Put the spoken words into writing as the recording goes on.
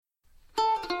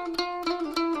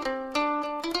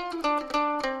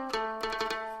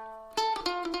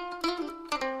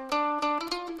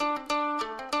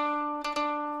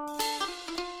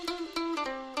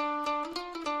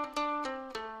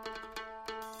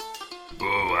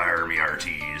Oh, army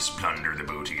RTs plunder the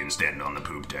booty and stand on the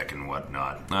poop deck and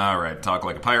whatnot. Alright, Talk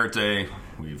Like a Pirate Day.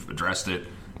 We've addressed it.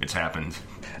 It's happened.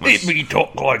 Let me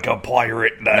talk like a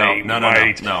pirate day,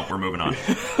 No, we're moving on.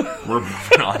 We're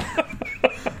moving on.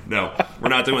 No, we're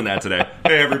not doing that today.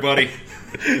 Hey, everybody.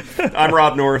 I'm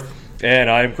Rob North. And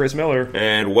I'm Chris Miller.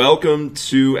 And welcome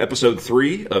to episode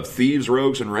 3 of Thieves,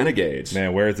 Rogues, and Renegades.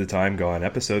 Man, where's the time gone?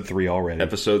 Episode 3 already.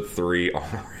 Episode 3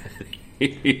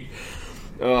 already.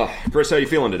 Chris, how you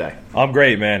feeling today? I'm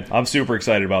great, man. I'm super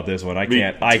excited about this one. I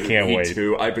can't wait. Me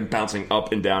too. I've been bouncing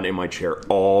up and down in my chair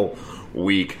all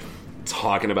week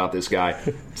talking about this guy.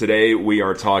 Today we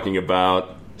are talking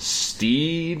about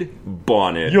Stede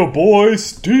Bonnet. Your boy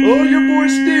Stede. Oh, your boy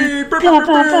Stede.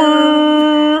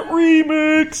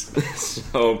 Remix.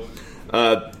 So,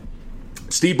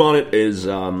 Stede Bonnet is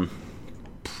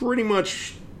pretty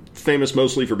much famous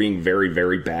mostly for being very,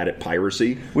 very bad at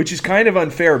piracy. Which is kind of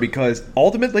unfair because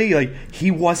ultimately,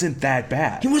 he wasn't that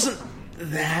bad. He wasn't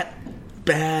that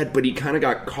bad, but he kind of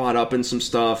got caught up in some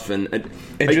stuff and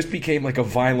just became like a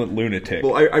violent lunatic.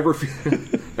 Well, I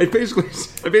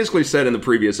basically said in the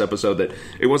previous episode that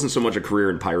it wasn't so much a career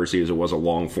in piracy as it was a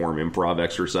long-form improv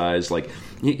exercise. Like,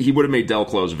 he would have made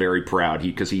Delclos very proud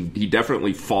because he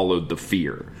definitely followed the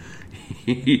fear.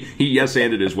 He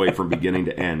yes-anded his way from beginning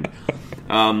to end.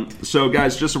 So,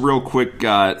 guys, just a real quick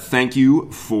thank you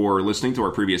for listening to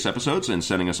our previous episodes and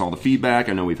sending us all the feedback.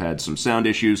 I know we've had some sound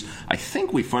issues. I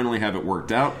think we finally have it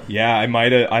worked out. Yeah, I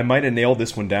might have nailed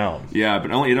this one down. Yeah,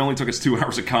 but it only took us 2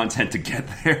 hours of content to get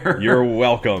there. You're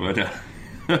welcome.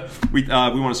 But we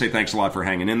want to say thanks a lot for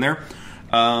hanging in there.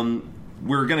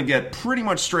 We're going to get pretty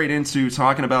much straight into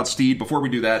talking about Stede. Before we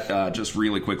do that, just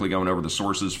really quickly going over the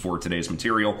sources for today's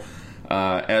material.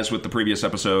 As with the previous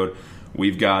episode,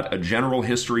 we've got a general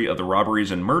history of the robberies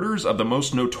and murders of the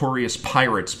most notorious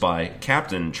pirates by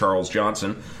Captain Charles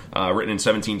Johnson, written in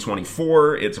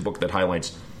 1724. It's a book that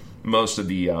highlights most of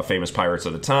the famous pirates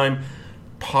of the time,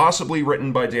 possibly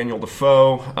written by Daniel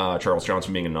Defoe, Charles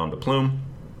Johnson being a nom de plume.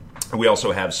 We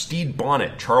also have Stede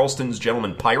Bonnet, Charleston's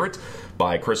Gentleman Pirate,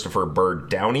 by Christopher Bird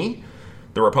Downey.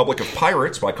 The Republic of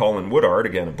Pirates by Colin Woodard,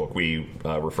 again a book we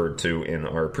referred to in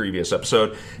our previous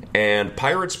episode, and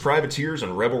Pirates, Privateers,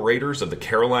 and Rebel Raiders of the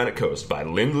Carolina Coast by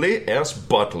Lindley S.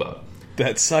 Butler.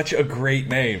 That's such a great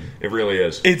name. It really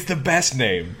is. It's the best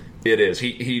name. It is.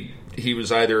 He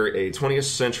was either a 20th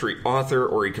century author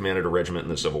or he commanded a regiment in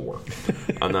the Civil War.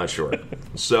 I'm not sure.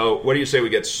 So, what do you say we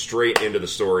get straight into the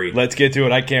story? Let's get to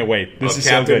it. I can't wait. This is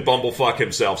Captain so good. Bumblefuck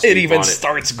himself, Stede It even Bonnet.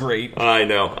 starts great. I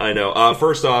know.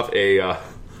 First off, a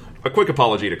quick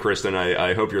apology to Kristen.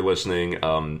 I hope you're listening.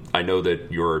 I know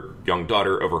that your young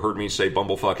daughter overheard me say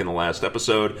bumblefuck in the last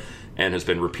episode and has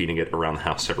been repeating it around the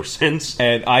house ever since.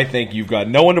 And I think you've got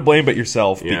no one to blame but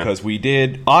yourself because we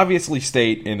did obviously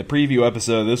state in the preview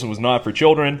episode this one was not for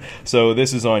children, so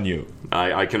this is on you.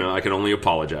 I can only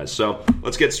apologize. So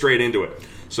let's get straight into it.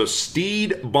 So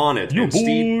Stede Bonnet. Your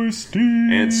boy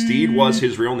Stede. And Stede was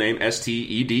his real name,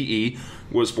 Stede.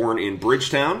 Was born in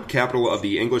Bridgetown, capital of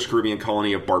the English Caribbean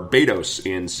colony of Barbados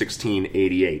in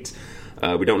 1688.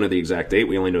 We don't know the exact date,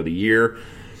 we only know the year.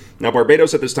 Now,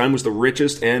 Barbados at this time was the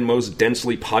richest and most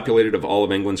densely populated of all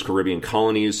of England's Caribbean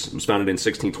colonies. It was founded in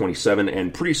 1627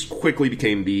 and pretty quickly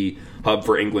became the hub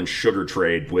for England's sugar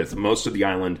trade, with most of the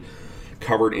island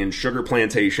covered in sugar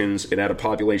plantations. It had a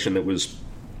population that was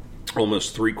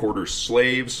almost 3/4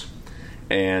 slaves,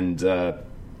 and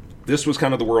this was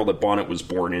kind of the world that Bonnet was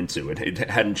born into. It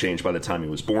hadn't changed by the time he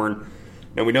was born.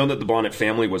 Now, we know that the Bonnet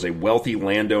family was a wealthy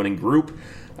landowning group.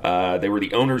 They were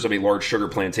the owners of a large sugar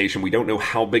plantation. We don't know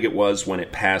how big it was when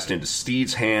it passed into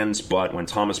Stede's hands, but when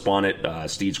Thomas Bonnet,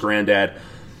 Stede's granddad,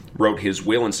 wrote his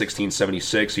will in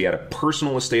 1676, he had a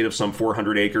personal estate of some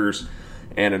 400 acres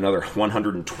and another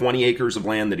 120 acres of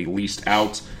land that he leased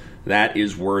out. That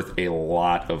is worth a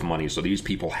lot of money. So these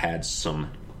people had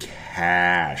some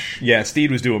cash. Yeah,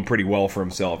 Stede was doing pretty well for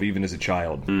himself, even as a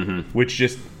child, which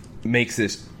just makes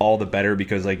this all the better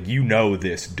because,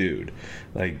 this dude.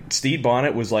 Stede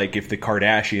Bonnet was like if the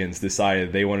Kardashians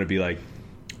decided they wanted to be,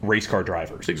 race car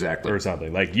drivers. Exactly. Or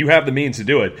something. You have the means to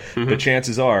do it, the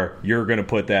chances are you're going to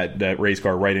put that race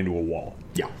car right into a wall.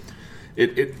 Yeah.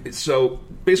 So,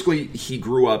 basically, he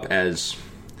grew up as...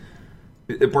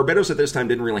 Barbados at this time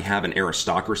didn't really have an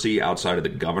aristocracy outside of the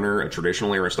governor, a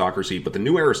traditional aristocracy, but the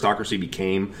new aristocracy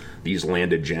became these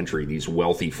landed gentry, these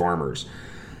wealthy farmers.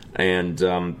 And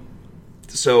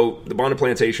so the Bonnet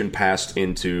plantation passed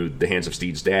into the hands of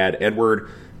Stede's dad, Edward,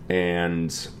 and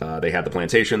they had the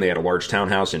plantation. They had a large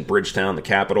townhouse in Bridgetown, the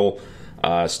capital.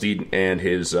 Stede and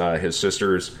his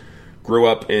sisters Grew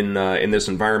up in this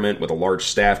environment with a large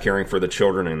staff caring for the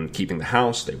children and keeping the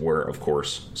house. They were, of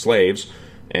course, slaves,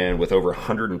 and with over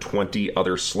 120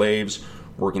 other slaves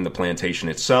working the plantation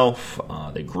itself.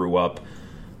 They grew up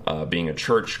being a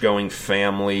church-going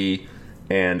family,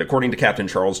 and according to Captain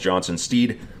Charles Johnson,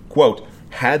 Steed, quote,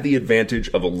 had the advantage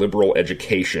of a liberal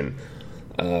education,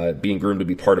 being groomed to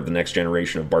be part of the next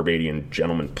generation of Barbadian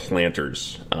gentlemen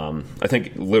planters. I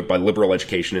think by liberal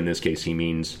education in this case he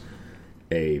means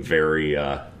a very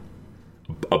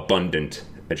abundant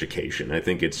education. I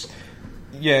think it's...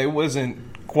 Yeah, it wasn't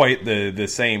quite the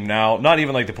same now. Not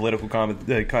even like the political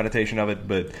connotation of it,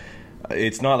 but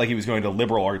it's not like he was going to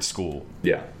liberal arts school.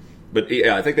 Yeah. But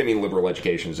yeah, I think they mean liberal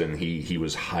educations, and he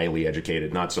was highly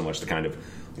educated, not so much the kind of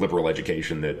liberal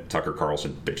education that Tucker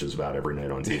Carlson bitches about every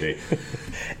night on TV.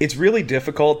 It's really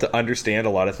difficult to understand a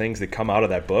lot of things that come out of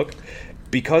that book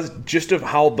because just of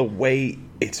how the way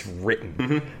it's written.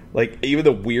 Mm-hmm. Like, even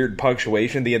the weird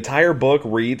punctuation, the entire book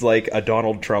reads like a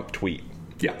Donald Trump tweet.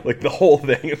 Yeah, like the whole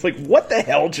thing. It's like, what the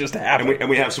hell just happened? And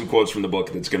we have some quotes from the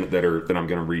book that I'm going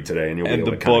to read today, and you'll be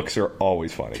able to books are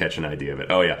always funny. Catch an idea of it.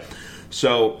 Oh yeah.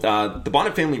 So the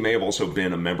Bonnet family may have also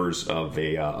been members of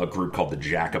a group called the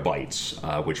Jacobites,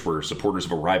 which were supporters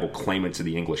of a rival claimant to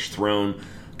the English throne,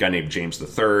 a guy named James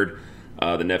III,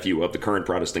 the nephew of the current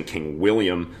Protestant King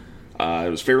William. It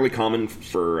was fairly common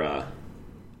for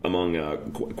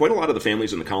among quite a lot of the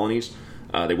families in the colonies.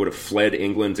 They would have fled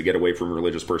England to get away from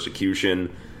religious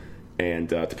persecution and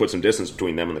to put some distance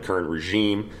between them and the current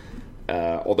regime.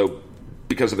 Although,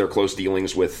 because of their close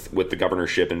dealings with the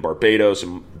governorship in Barbados,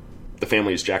 and the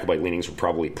family's Jacobite leanings were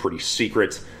probably pretty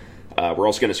secret. We're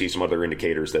also going to see some other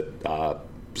indicators that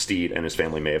Steed and his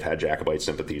family may have had Jacobite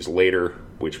sympathies later,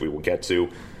 which we will get to.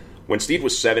 When Steed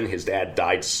was 7, his dad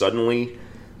died suddenly,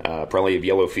 probably of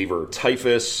yellow fever or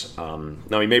typhus.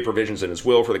 Now, he made provisions in his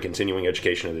will for the continuing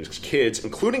education of his kids,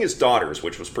 including his daughters,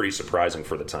 which was pretty surprising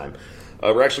for the time.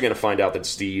 We're actually going to find out that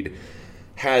Steed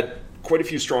had quite a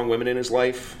few strong women in his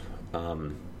life.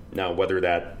 Now, whether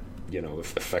that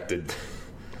affected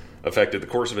the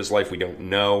course of his life, we don't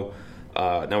know.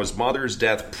 Now, his mother's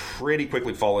death pretty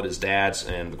quickly followed his dad's,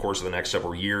 and in the course of the next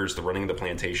several years, the running of the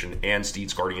plantation and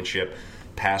Steed's guardianship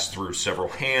passed through several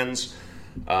hands,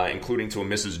 including to a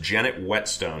Mrs. Janet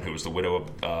Whetstone, who was the widow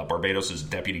of Barbados'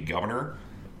 deputy governor.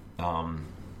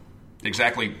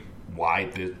 Exactly why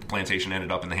the plantation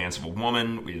ended up in the hands of a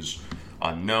woman is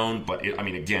unknown, but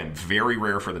again, very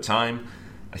rare for the time.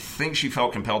 I think she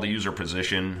felt compelled to use her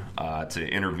position to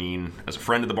intervene as a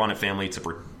friend of the Bonnet family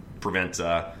to prevent,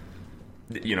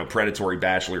 predatory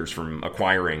bachelors from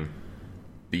acquiring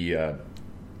the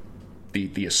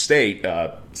estate.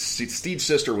 Steed's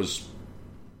sister was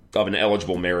of an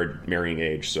eligible marrying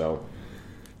age, so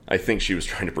I think she was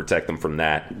trying to protect them from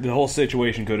that. The whole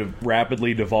situation could have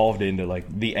rapidly devolved into like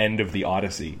the end of the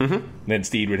Odyssey. Mm-hmm. Then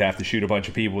Steed would have to shoot a bunch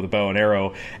of people with a bow and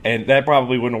arrow, and that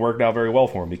probably wouldn't have worked out very well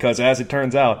for him because, as it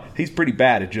turns out, he's pretty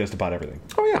bad at just about everything.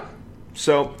 Oh yeah.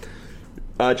 So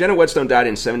Janet Whetstone died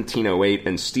in 1708,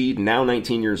 and Steed, now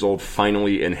 19 years old,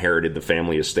 finally inherited the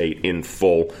family estate in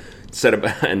full,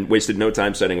 and wasted no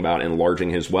time setting about enlarging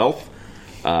his wealth.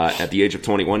 At the age of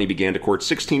 21, he began to court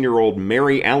 16-year-old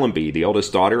Mary Allenby, the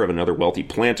eldest daughter of another wealthy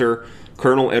planter,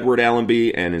 Colonel Edward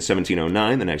Allenby, and in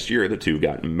 1709, the next year, the two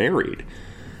got married.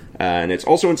 And it's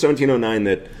also in 1709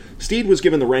 that Steed was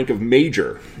given the rank of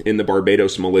Major in the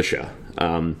Barbados militia.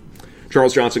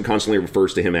 Charles Johnson constantly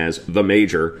refers to him as the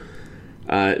Major.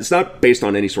 It's not based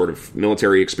on any sort of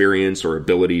military experience or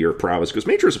ability or prowess, because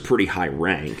Major is a pretty high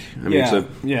rank.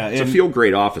 It's a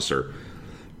field-grade officer.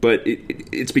 But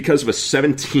it's because of a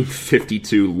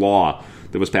 1752 law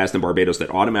that was passed in Barbados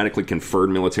that automatically conferred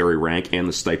military rank and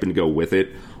the stipend to go with it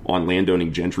on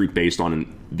landowning gentry based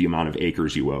on the amount of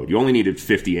acres you owed. You only needed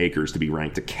 50 acres to be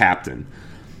ranked a captain.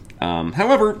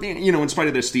 However, in spite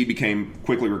of this, Steed became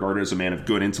quickly regarded as a man of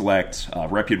good intellect,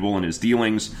 reputable in his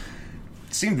dealings.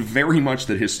 It seemed very much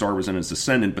that his star was in his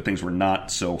descendant, but things were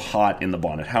not so hot in the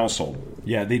Bonnet household.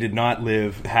 Yeah, they did not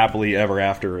live happily ever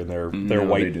after in their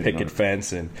white picket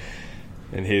fence and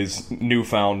his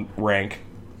newfound rank.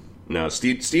 No,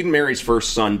 Steed and Mary's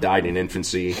first son died in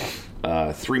infancy.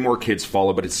 3 more kids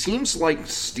followed, but it seems like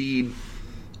Steed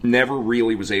never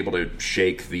really was able to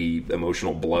shake the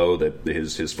emotional blow that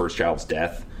his first child's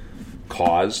death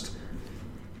caused.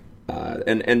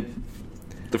 And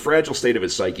the fragile state of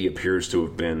his psyche appears to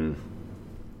have been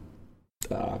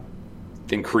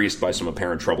increased by some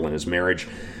apparent trouble in his marriage.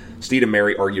 Steed and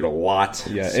Mary argued a lot.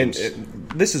 Yeah, and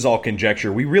this is all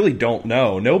conjecture. We really don't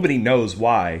know. Nobody knows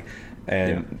why,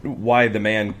 why the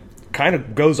man kind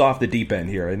of goes off the deep end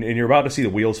here, and you're about to see the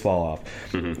wheels fall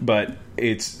off. Mm-hmm. But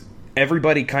it's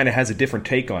everybody kind of has a different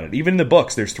take on it. Even in the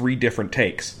books, there's 3 different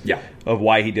takes of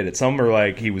why he did it. Some are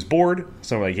like he was bored,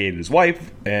 some are like he hated his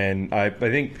wife, and I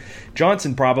think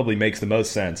Johnson probably makes the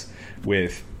most sense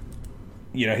with,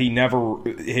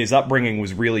 his upbringing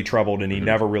was really troubled and he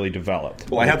never really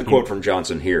developed. Well, I have the quote from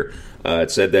Johnson here.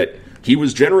 It said that he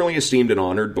was generally esteemed and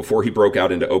honored before he broke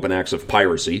out into open acts of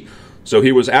piracy. So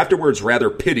he was afterwards rather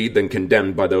pitied than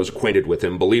condemned by those acquainted with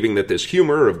him, believing that this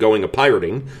humour of going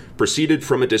a-pirating proceeded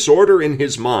from a disorder in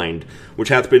his mind, which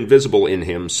hath been visible in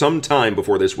him some time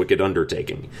before this wicked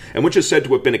undertaking, and which is said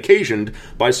to have been occasioned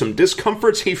by some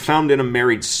discomforts he found in a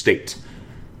married state.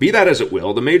 Be that as it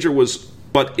will, the Major was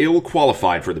but ill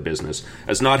qualified for the business,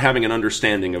 as not having an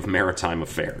understanding of maritime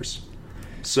affairs.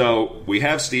 So, we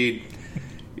have Steed.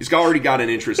 He's already got an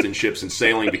interest in ships and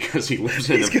sailing because he lives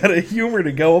in He's got a humor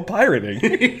to go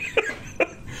a-pirating.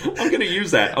 I'm going to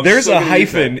use that. There's a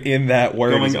hyphen in that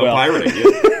word going as well.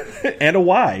 A-pirating, yeah. And a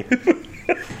Y.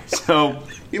 So,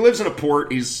 he lives in a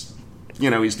port. He's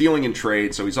dealing in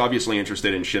trade, so he's obviously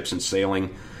interested in ships and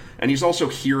sailing. And he's also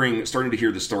starting to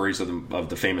hear the stories of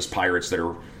the famous pirates that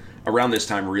are, around this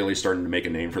time, really starting to make a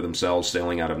name for themselves,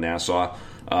 sailing out of Nassau.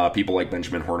 People like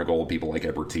Benjamin Hornigold, people like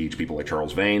Edward Teach, people like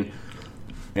Charles Vane.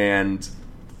 And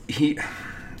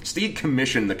Steed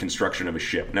commissioned the construction of a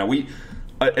ship. Now,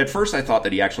 at first I thought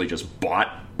that he actually just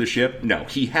bought the ship. No,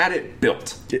 he had it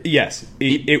built. Yes,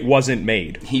 it wasn't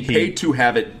made. He paid to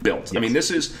have it built. Yes. I mean,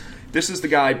 this is the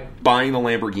guy buying the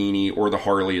Lamborghini or the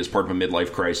Harley as part of a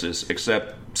midlife crisis,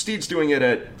 except Steed's doing it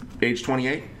at age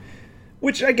 28.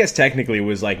 Which I guess technically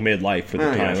was like midlife for the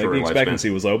time. Yeah, sure, the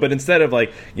expectancy was low. But instead of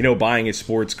buying a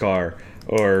sports car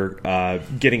or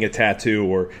getting a tattoo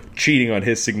or cheating on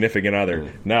his significant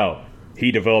other, no.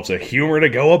 He develops a humor to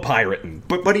go a-pirating.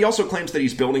 But he also claims that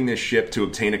he's building this ship to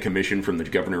obtain a commission from the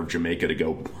governor of Jamaica to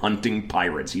go hunting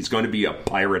pirates. He's going to be a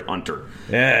pirate hunter.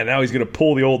 Yeah, now he's going to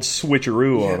pull the old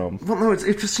switcheroo on him. Well, no,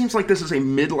 it just seems like this is a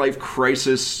midlife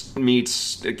crisis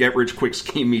meets a get-rich-quick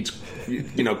scheme meets,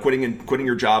 quitting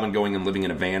your job and going and living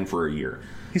in a van for a year.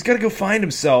 He's got to go find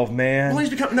himself, man. Well,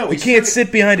 he can't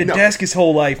sit behind a desk his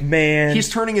whole life, man. He's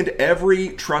turning into every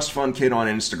trust fund kid on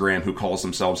Instagram who calls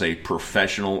themselves a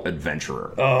professional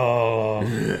adventurer.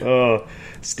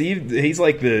 Steve, he's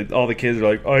like all the kids are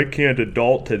like, I can't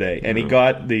adult today. And he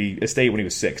got the estate when he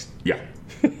was 6. Yeah.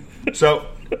 So,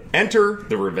 enter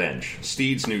the Revenge,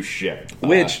 Steed's new ship.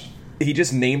 Which, he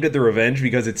just named it the Revenge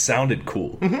because it sounded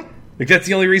cool. Mm-hmm. Like, that's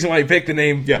the only reason why he picked the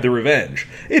name The Revenge.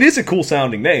 It is a cool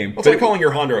sounding name. It's like calling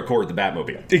your Honda Accord the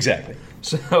Batmobile. Exactly.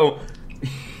 So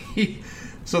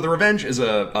the Revenge is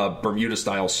a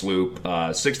Bermuda-style sloop,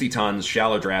 60 tons,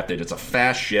 shallow drafted. It's a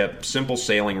fast ship, simple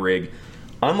sailing rig.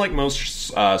 Unlike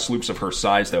most sloops of her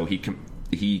size, though,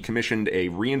 he commissioned a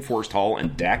reinforced hull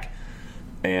and deck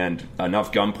and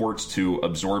enough gun ports to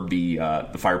absorb the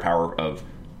firepower of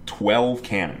 12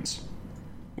 cannons,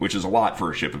 which is a lot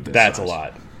for a ship of this size. That's a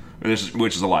lot.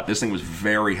 Which is a lot. This thing was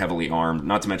very heavily armed,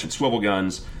 not to mention swivel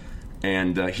guns.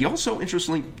 And he also,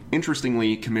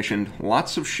 interestingly, commissioned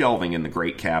lots of shelving in the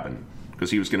great cabin,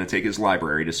 because he was going to take his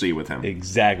library to sea with him.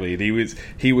 Exactly.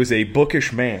 He was a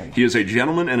bookish man. He is a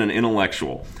gentleman and an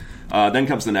intellectual. Then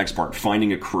comes the next part,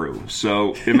 finding a crew.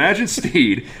 So imagine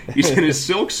Steed. He's in his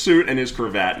silk suit and his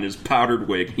cravat and his powdered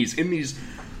wig. He's in these,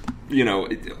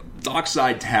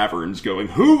 dockside taverns going,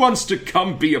 who wants to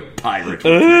come be a pirate?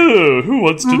 Who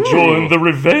wants to join the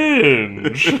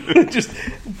Revenge? Just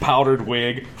powdered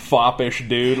wig, foppish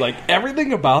dude. Like,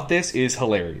 everything about this is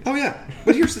hilarious. Oh, yeah.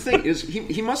 But here's the thing, is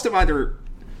he must have either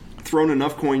thrown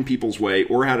enough coin people's way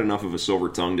or had enough of a silver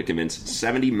tongue to convince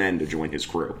 70 men to join his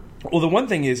crew. Well, the one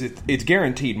thing is, it's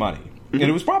guaranteed money. Mm-hmm. And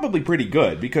it was probably pretty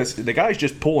good, because the guy's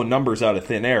just pulling numbers out of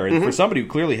thin air. And for somebody who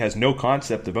clearly has no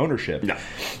concept of ownership, and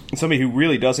somebody who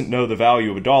really doesn't know the value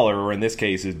of a dollar, or in this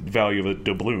case, the value of a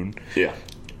doubloon,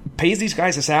 pays these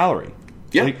guys a salary.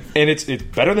 Yeah. And it's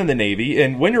better than the Navy.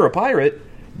 And when you're a pirate,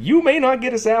 you may not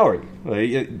get a salary.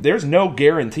 There's no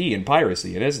guarantee in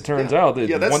piracy. And as it turns out,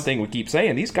 one thing we keep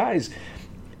saying, these guys,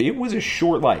 it was a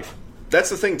short life. That's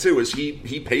the thing, too, is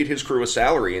he paid his crew a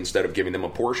salary instead of giving them a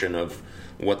portion of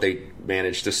what they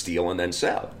managed to steal and then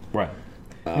sell. Right.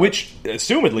 Which,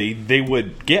 assumedly, they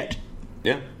would get.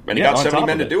 Yeah. And he got 70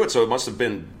 men to do it, so it must have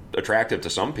been attractive to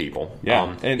some people.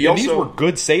 Yeah. And these were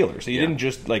good sailors. He didn't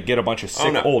just get a bunch of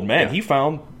sick old men. Yeah. He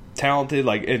found talented,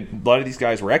 and a lot of these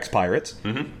guys were ex-pirates.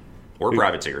 Mm-hmm. Or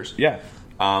privateers. Yeah.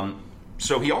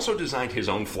 So he also designed his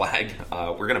own flag.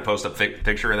 We're going to post a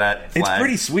picture of that flag. It's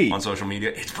pretty sweet on social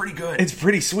media. It's pretty good. It's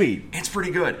pretty sweet. It's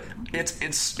pretty good.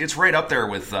 It's right up there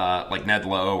with like Ned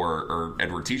Lowe or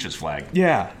Edward Teach's flag.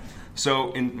 Yeah.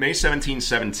 So in May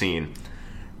 1717,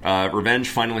 Revenge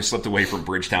finally slipped away from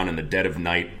Bridgetown in the dead of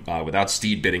night without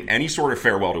Steed bidding any sort of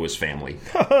farewell to his family.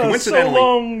 So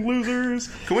long, losers!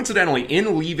 Coincidentally,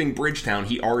 in leaving Bridgetown,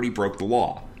 he already broke the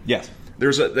law. Yes.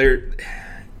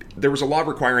 There was a law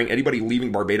requiring anybody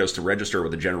leaving Barbados to register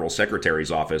with the General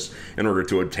Secretary's office in order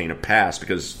to obtain a pass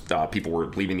because people were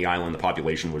leaving the island, the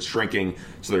population was shrinking,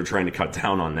 so they were trying to cut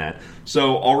down on that.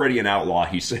 So, already an outlaw,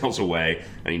 he sails away,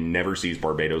 and he never sees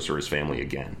Barbados or his family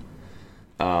again.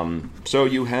 So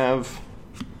you have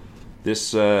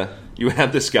this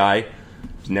guy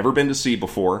who's never been to sea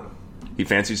before. He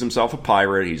fancies himself a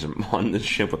pirate. He's on this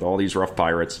ship with all these rough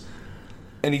pirates.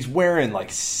 And he's wearing,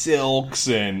 like, silks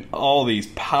and all these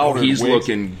powdered He's wigs.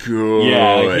 looking good.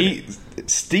 Yeah,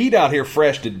 Steed out here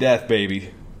fresh to death,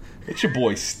 baby. It's your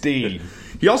boy, Steed.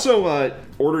 He also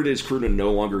ordered his crew to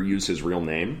no longer use his real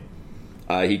name.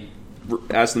 He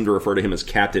asked them to refer to him as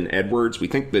Captain Edwards. We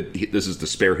think that this is to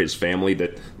spare his family,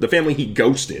 that the family he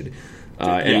ghosted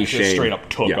any shame. Straight up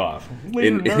took off.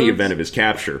 In the event of his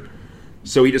capture.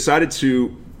 So he decided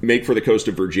to make for the coast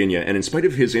of Virginia, and in spite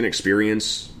of his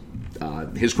inexperience,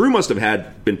 his crew must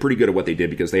have been pretty good at what they did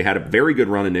because they had a very good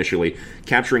run initially,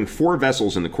 capturing 4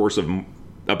 vessels in the course of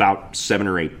about 7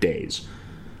 or 8 days.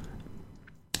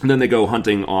 And then they go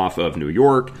hunting off of New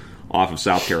York, off of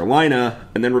South Carolina,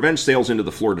 and then Revenge sails into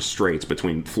the Florida Straits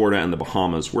between Florida and the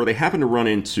Bahamas, where they happen to run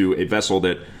into a vessel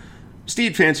that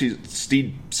Steed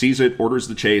sees it, orders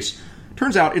the chase.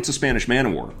 Turns out it's a Spanish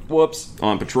man-of-war. Whoops.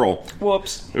 On patrol.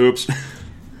 Whoops. Oops.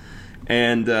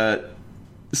 And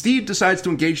Steed decides to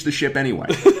engage the ship anyway.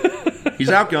 He's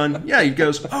outgunned. Yeah, he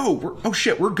goes, oh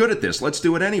shit, we're good at this. Let's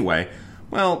do it anyway.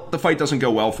 Well, the fight doesn't go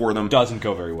well for them. Doesn't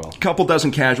go very well. Couple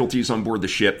dozen casualties on board the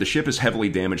ship. The ship is heavily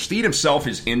damaged. Steed himself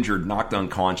is injured, knocked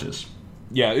unconscious.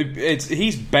 Yeah,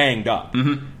 he's banged up.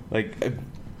 Mm-hmm. Like,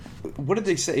 what did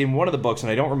they say in one of the books, and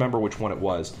I don't remember which one it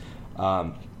was,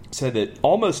 said that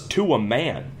almost to a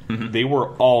man, they were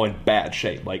all in bad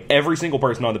shape. Like, every single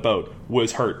person on the boat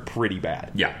was hurt pretty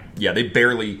bad. Yeah, they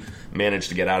barely managed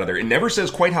to get out of there. It never says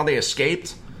quite how they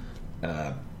escaped.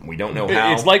 We don't know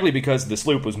how. It's likely because the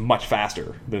sloop was much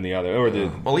faster than the other.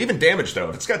 Well, even damage, though.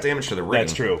 If it's got damage to the ring.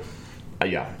 That's true.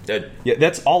 Yeah,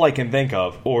 that's all I can think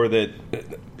of. Or that,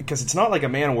 because it's not like a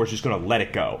man of war is just going to let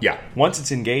it go. Yeah. Once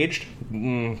it's engaged,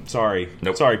 sorry.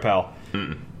 Nope. Sorry, pal.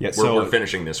 Yeah, we're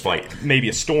finishing this fight. Maybe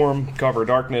a storm, cover of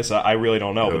darkness. I really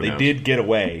don't know. But they did get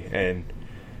away. And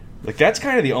like that's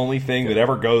kind of the only thing that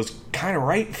ever goes kind of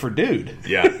right for dude.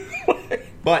 Yeah.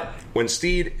 But when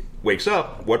Steed wakes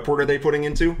up, what port are they putting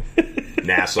into?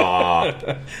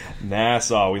 Nassau.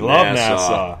 Nassau. We love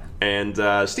Nassau.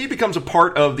 And Steed becomes a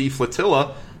part of the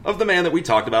flotilla of the man that we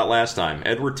talked about last time,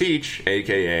 Edward Teach,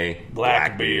 a.k.a.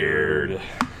 Blackbeard.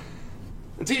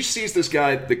 And Teach sees this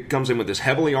guy that comes in with this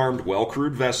heavily armed,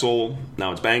 well-crewed vessel.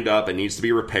 Now it's banged up and needs to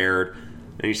be repaired.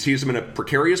 And he sees him in a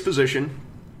precarious position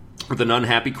with an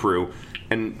unhappy crew.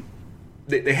 And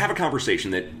they have a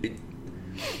conversation that,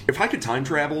 if I could time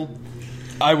travel,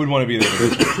 I would want to be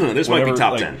there. This might be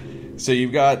top 10. So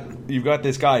you've got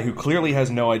this guy who clearly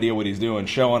has no idea what he's doing,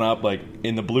 showing up like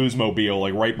in the Bluesmobile,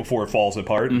 like right before it falls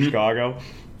apart in Chicago.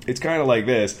 It's kind of like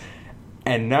this,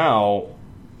 and now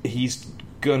he's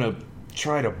gonna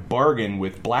try to bargain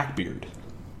with Blackbeard.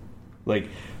 Like,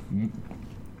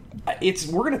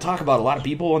 we're gonna talk about a lot of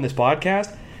people on this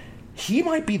podcast. He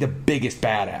might be the biggest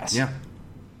badass. Yeah.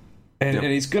 And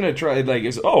he's gonna try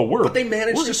But they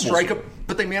managed to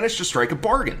strike a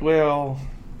bargain. Well,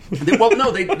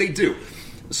 they do.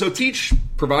 So Teach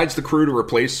provides the crew to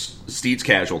replace Steed's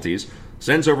casualties,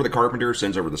 sends over the carpenter,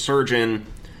 sends over the surgeon,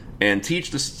 and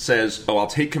Teach says, I'll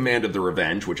take command of the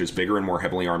Revenge, which is bigger and more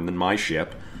heavily armed than my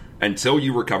ship, until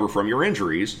you recover from your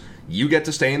injuries. You get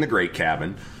to stay in the great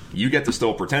cabin. You get to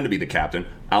still pretend to be the captain.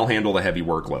 I'll handle the heavy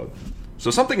workload.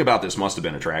 So something about this must have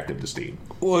been attractive to Steed.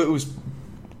 Well, it was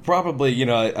probably,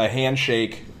 a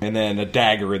handshake and then a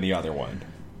dagger in the other one.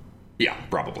 Yeah,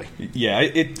 probably. Yeah,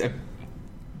 it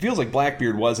feels like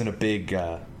Blackbeard wasn't a big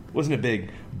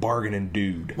bargaining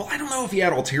dude. Well, I don't know if he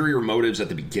had ulterior motives at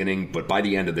the beginning, but by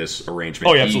the end of this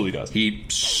arrangement, he absolutely does. He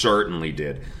certainly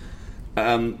did.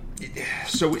 I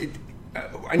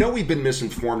know we've been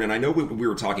misinformed, and I know we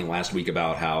were talking last week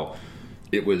about how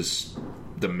it was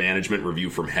the management review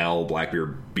from hell,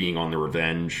 Blackbeard being on the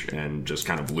Revenge and just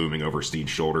kind of looming over Steed's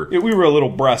shoulder. Yeah, we were a little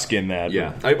brusque in that.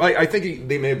 Yeah, I think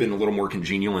they may have been a little more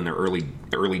congenial in their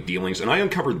early dealings, and I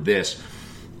uncovered this.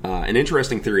 An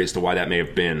interesting theory as to why that may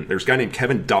have been. There's a guy named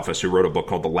Kevin Duffus who wrote a book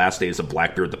called The Last Days of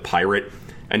Blackbeard the Pirate,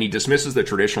 and he dismisses the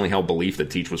traditionally held belief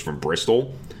that Teach was from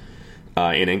Bristol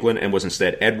in England and was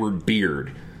instead Edward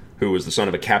Beard, who was the son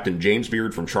of a Captain James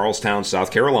Beard from Charlestown, South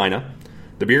Carolina.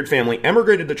 The Beard family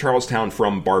emigrated to Charlestown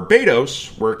from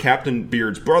Barbados, where Captain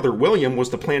Beard's brother, William, was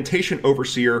the plantation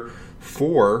overseer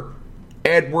for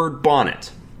Edward Bonnet,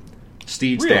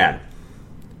 Steed's dad.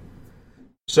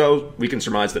 So we can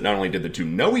surmise that not only did the two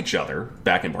know each other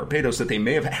back in Barbados, that they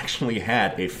may have actually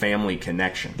had a family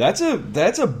connection. That's a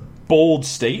bold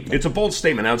statement. It's a bold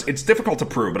statement. Now, it's difficult to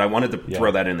prove, but I wanted to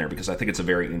throw that in there because I think it's a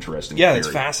very interesting theory. It's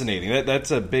fascinating.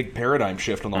 That's a big paradigm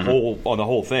shift on the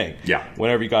whole thing. Yeah.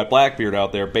 Whenever you got Blackbeard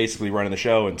out there basically running the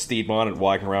show and Stede Bonnet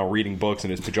walking around reading books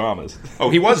in his pajamas. Oh,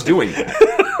 he was doing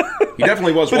that. He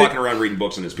definitely was walking around reading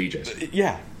books in his PJs.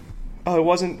 Yeah. It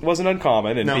wasn't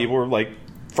uncommon, and people were like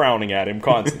frowning at him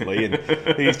constantly, and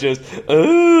he's just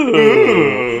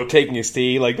taking his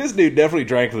tea. Like, this dude definitely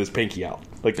drank with his pinky out.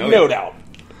 Like, no doubt.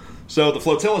 So the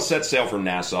flotilla sets sail from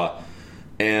Nassau,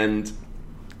 and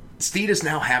Steed is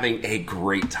now having a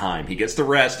great time. He gets to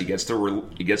rest, he gets to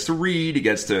read, he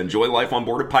gets to enjoy life on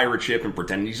board a pirate ship and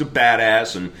pretend he's a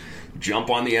badass and jump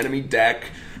on the enemy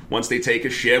deck once they take a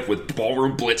ship with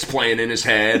Ballroom Blitz playing in his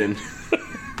head, and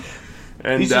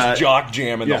he's just jock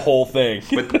jamming the whole thing.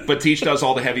 but Teach does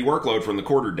all the heavy workload from the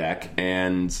quarterdeck,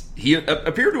 and he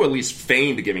appeared to at least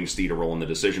feign giving Steed a role in the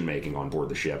decision making on board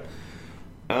the ship,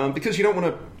 because you don't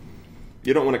want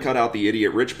to cut out the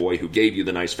idiot rich boy who gave you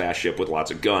the nice fast ship with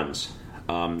lots of guns.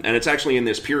 And it's actually in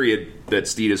this period that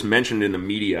Steed is mentioned in the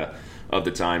media of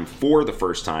the time for the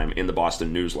first time in the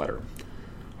Boston Newsletter.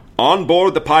 On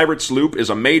board the pirate sloop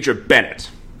is a Major Bennett.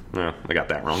 I got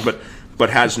that wrong, but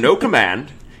has no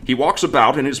command. He walks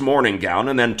about in his morning gown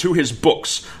and then to his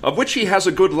books, of which he has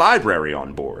a good library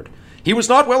on board. He was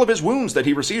not well of his wounds that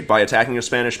he received by attacking a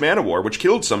Spanish man-of-war, which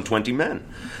killed some 20 men.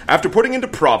 After putting into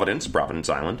Providence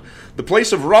Island, the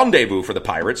place of rendezvous for the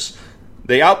pirates,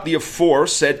 they out the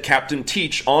aforesaid Captain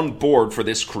Teach on board for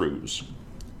this cruise.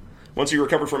 Once he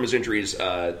recovered from his injuries,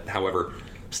 however,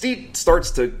 Steed starts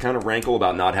to kind of rankle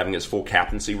about not having his full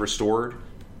captaincy restored.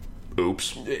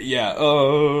 Oops. Yeah,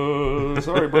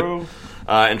 sorry, bro.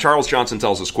 And Charles Johnson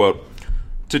tells us, quote,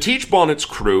 "To Teach Bonnet's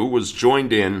crew was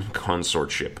joined in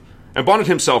consortship, and Bonnet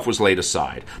himself was laid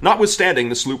aside, notwithstanding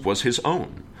the sloop was his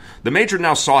own. The Major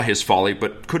now saw his folly,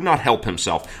 but could not help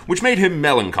himself, which made him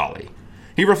melancholy.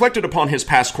 He reflected upon his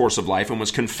past course of life, and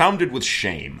was confounded with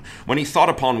shame, when he thought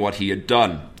upon what he had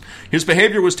done. His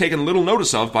behavior was taken little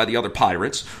notice of by the other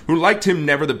pirates, who liked him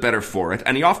never the better for it,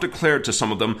 and he oft declared to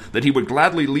some of them that he would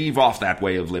gladly leave off that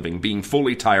way of living, being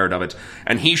fully tired of it,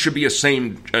 and he should be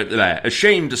ashamed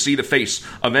to see the face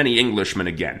of any Englishman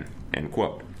again." End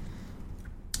quote.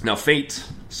 Now, fate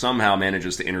somehow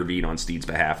manages to intervene on Steed's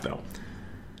behalf, though.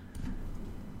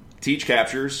 Teach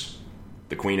captures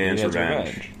the Queen Anne's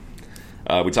Revenge.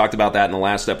 We talked about that in the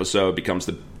last episode. Becomes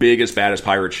the biggest, baddest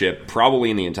pirate ship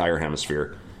probably in the entire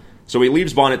hemisphere. So he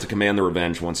leaves Bonnet to command the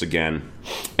Revenge once again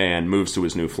and moves to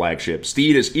his new flagship.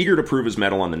 Steed is eager to prove his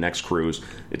mettle on the next cruise.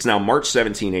 It's now March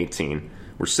 1718.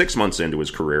 We're 6 months into his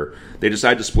career. They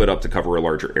decide to split up to cover a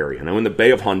larger area. Now, in the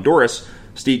Bay of Honduras,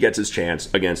 Steed gets his chance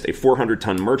against a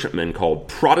 400-ton merchantman called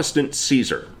Protestant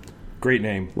Caesar. Great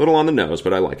name. Little on the nose,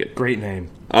 but I like it. Great name.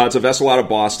 It's a vessel out of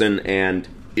Boston, and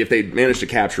if they'd managed to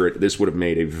capture it, this would have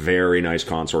made a very nice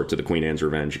consort to the Queen Anne's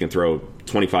Revenge. You can throw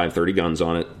 25, 30 guns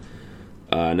on it.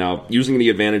 Now, using the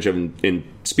advantage in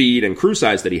speed and crew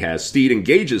size that he has, Steed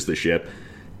engages the ship,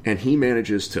 and he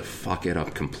manages to fuck it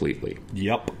up completely.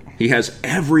 Yep. He has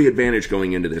every advantage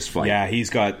going into this fight. Yeah, he's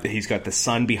got the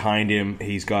sun behind him.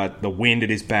 He's got the wind at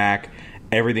his back.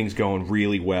 Everything's going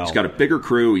really well. He's got a bigger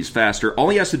crew. He's faster. All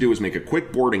he has to do is make a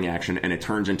quick boarding action, and it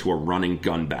turns into a running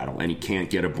gun battle, and he can't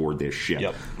get aboard this ship.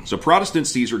 Yep. So Protestant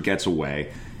Caesar gets away.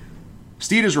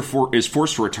 Steed is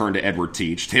forced to return to Edward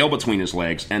Teach, tail between his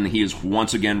legs, and he is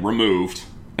once again removed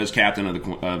as captain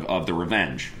of the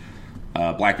Revenge.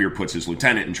 Blackbeard puts his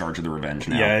lieutenant in charge of the Revenge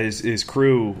now. Yeah, his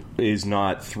crew is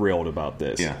not thrilled about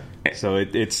this. Yeah. So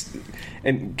it's...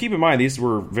 And keep in mind, these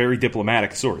were very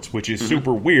diplomatic sorts, which is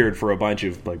super weird for a bunch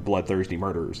of like bloodthirsty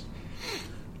murderers.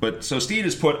 But so Steed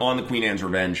is put on the Queen Anne's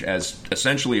Revenge as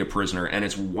essentially a prisoner, and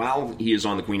it's while he is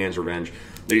on the Queen Anne's Revenge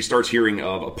that he starts hearing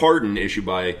of a pardon issued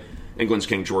by England's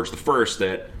King George I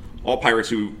that all pirates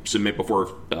who submit before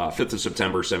 5th of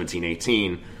September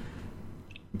 1718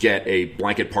 get a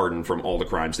blanket pardon from all the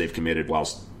crimes they've committed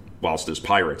whilst as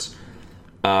pirates.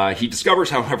 He discovers,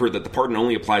 however, that the pardon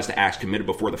only applies to acts committed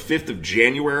before the 5th of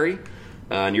January,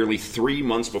 nearly 3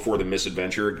 months before the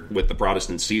misadventure with the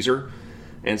Protestant Caesar.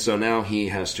 And so now he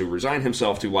has to resign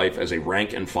himself to life as a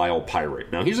rank-and-file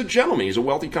pirate. Now, he's a gentleman. He's a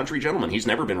wealthy country gentleman. He's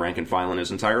never been rank-and-file in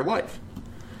his entire life.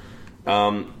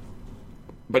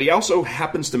 But he also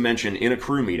happens to mention in a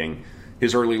crew meeting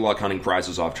his early luck hunting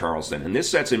prizes off Charleston, and this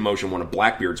sets in motion one of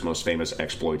Blackbeard's most famous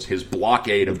exploits, his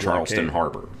blockade of Charleston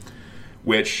Harbor,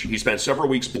 which he spent several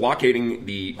weeks blockading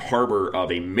the harbor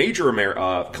of a major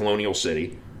colonial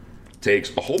city,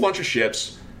 takes a whole bunch of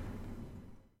ships,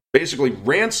 basically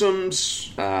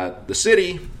ransoms the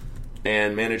city,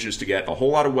 and manages to get a whole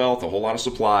lot of wealth, a whole lot of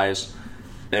supplies,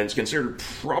 and it's considered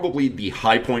probably the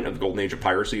high point of the golden age of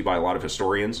piracy by a lot of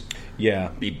historians.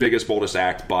 Yeah. The biggest, boldest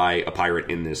act by a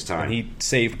pirate in this time. And he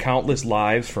saved countless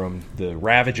lives from the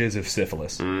ravages of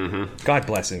syphilis. Mm-hmm. God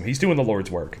bless him. He's doing the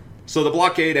Lord's work. So the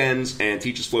blockade ends, and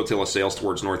Teach's flotilla sails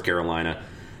towards North Carolina.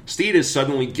 Steed is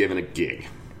suddenly given a gig.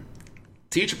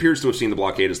 Teach appears to have seen the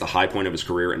blockade as the high point of his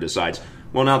career and decides,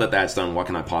 well, now that that's done, what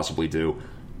can I possibly do?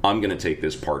 I'm going to take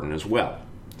this pardon as well.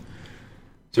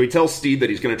 So he tells Steed that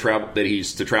he's to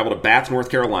travel to Bath, North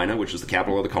Carolina, which is the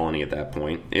capital of the colony at that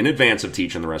point, in advance of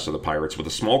Teach and the rest of the pirates, with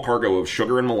a small cargo of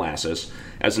sugar and molasses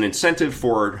as an incentive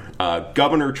for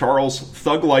Governor Charles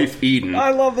Thug Life Eden. I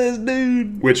love this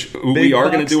dude. Which we are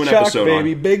going to do an episode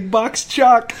baby. on. Big bucks,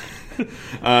 Chuck.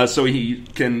 So he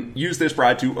can use this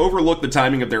bribe to overlook the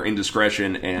timing of their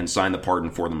indiscretion and sign the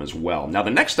pardon for them as well. Now,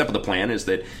 the next step of the plan is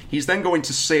that he's then going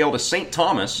to sail to St.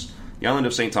 Thomas, the island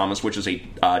of St. Thomas, which is a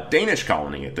Danish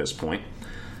colony at this point,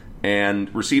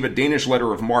 and receive a Danish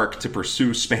letter of marque to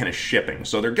pursue Spanish shipping.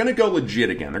 So they're going to go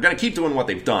legit again. They're going to keep doing what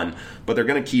they've done, but they're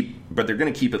going to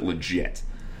keep it legit.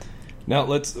 Now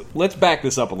let's back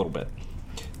this up a little bit.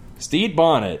 Stede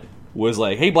Bonnet was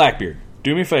like, "Hey Blackbeard,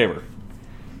 do me a favor.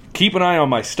 Keep an eye on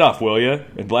my stuff, will you?"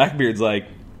 And Blackbeard's like,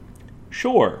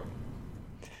 "Sure."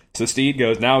 So Steed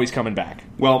goes, now he's coming back.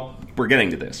 Well, we're getting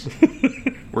to this.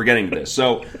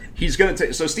 So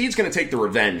so Steed's going to take the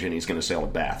Revenge, and he's going to sail to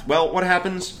Bath. Well, what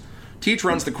happens? Teach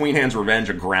runs the Queen Anne's Revenge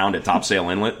aground at Topsail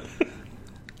Inlet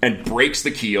and breaks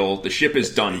the keel. The ship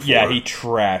is done for. Yeah, he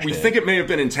trashed We think it may have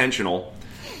been intentional.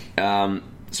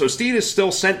 So Steed is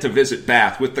still sent to visit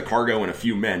Bath with the cargo and a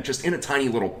few men, just in a tiny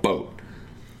little boat.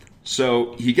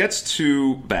 So he gets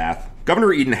to Bath.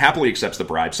 Governor Eden happily accepts the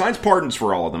bribe, signs pardons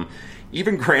for all of them,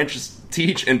 even grants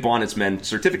Teach and Bonnet's men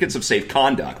certificates of safe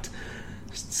conduct.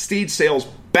 Steed sails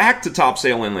back to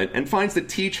Topsail Inlet and finds that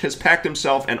Teach has packed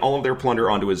himself and all of their plunder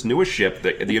onto his newest ship,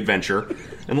 the Adventure,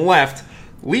 and left,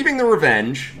 leaving the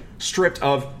Revenge stripped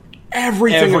of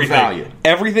everything of value.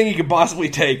 Everything he could possibly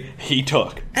take, he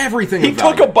took. Everything He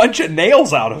took a bunch of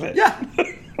nails out of it. Yeah.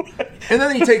 And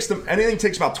then he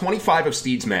takes about 25 of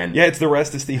Steed's men. Yeah, it's the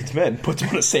rest of Steed's men. Puts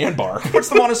them on a sandbar.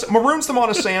 Maroons them on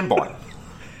a sandbar.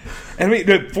 And I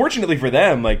mean, fortunately for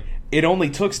them, like, it only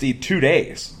took Steed 2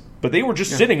 days. But they were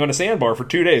just sitting on a sandbar for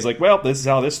 2 days. Like, well, this is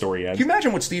how this story ends. Can you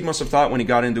imagine what Steed must have thought when he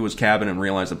got into his cabin and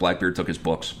realized that Blackbeard took his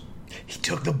books? He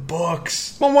took the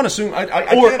books. Well, one assume.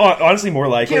 Honestly, more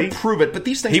likely, I can't prove it, but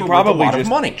these things were worth a lot of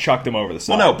money. Chucked them over the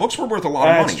side. Well, no, books were worth a lot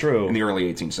of money. That's true. In the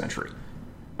early 18th century.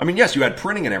 I mean, yes, you had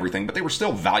printing and everything, but they were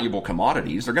still valuable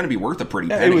commodities. They're going to be worth a pretty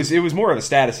penny. It was more of a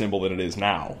status symbol than it is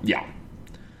now. Yeah.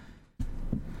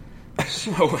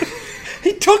 So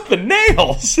he took the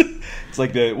nails. It's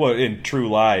like in True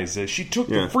Lies. She took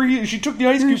the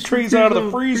ice cube trays out of the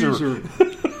freezer.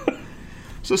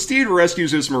 So Steed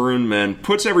rescues his maroon men,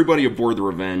 puts everybody aboard the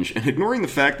Revenge, and ignoring the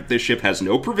fact that this ship has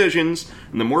no provisions,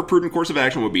 and the more prudent course of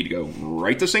action would be to go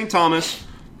right to St. Thomas,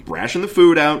 ration the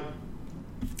food out.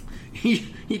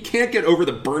 He can't get over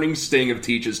the burning sting of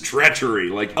Teach's treachery.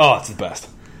 Like, oh, it's the best.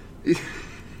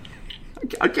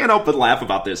 I can't help but laugh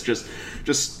about this. Just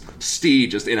Steed,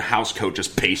 just in a house coat,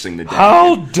 just pacing the deck.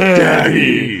 How dare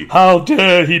he? How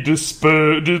dare he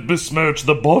besmirch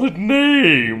the Bonnet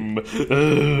name?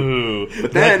 Oh,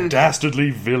 but then, that dastardly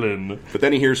villain. But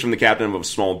then he hears from the captain of a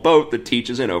small boat that Teach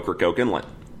is in Ocracoke Inlet.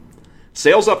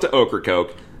 Sails up to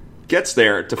Ocracoke, gets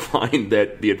there to find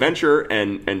that the Adventure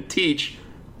and Teach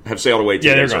have sailed away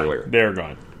 2 days earlier. They're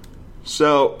gone.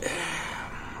 So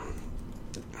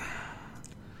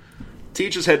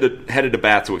Teach is headed to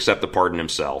Bath to accept the pardon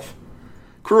himself.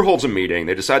 Crew holds a meeting.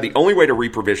 They decide the only way to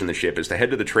reprovision the ship is to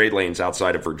head to the trade lanes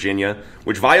outside of Virginia,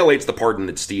 which violates the pardon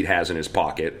that Steed has in his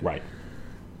pocket. Right.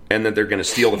 And that they're going to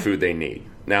steal the food they need.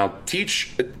 Now,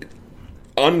 Teach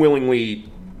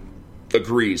unwillingly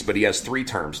agrees, but he has 3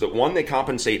 terms. That one, they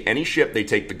compensate any ship they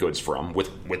take the goods from with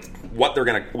what they're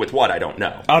going to, with what I don't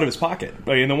know, out of his pocket.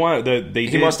 Like,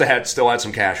 he must have still had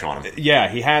some cash on him. Yeah,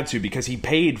 he had to, because he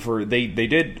paid for they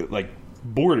did like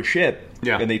board a ship.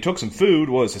 Yeah. And they took some food,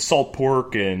 salt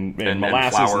pork and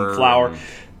molasses and flour.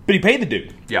 But he paid the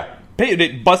dude. Yeah.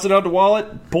 It busted out the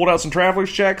wallet, pulled out some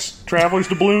traveler's checks, traveler's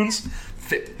doubloons.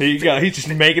 Here you go. He's just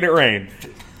making it rain.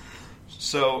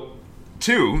 So,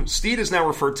 2, Steed is now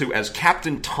referred to as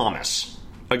Captain Thomas,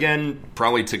 Again,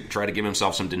 probably to try to give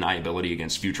himself some deniability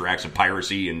against future acts of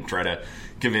piracy and try to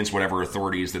convince whatever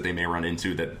authorities that they may run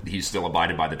into that he's still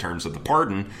abided by the terms of the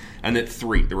pardon. And that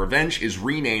 3, the Revenge is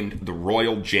renamed the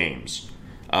Royal James.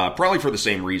 Probably for the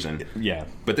same reason. Yeah.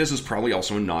 But this is probably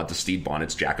also a nod to Stede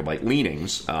Bonnet's Jacobite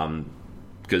leanings,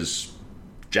 because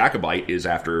Jacobite is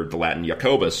after the Latin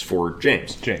Jacobus for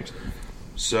James.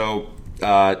 So,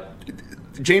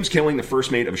 James killing the first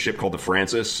mate of a ship called the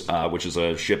Francis, which is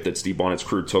a ship that Stede Bonnet's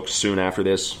crew took soon after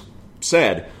this,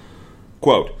 said,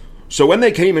 quote, "So when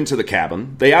they came into the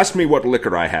cabin, they asked me what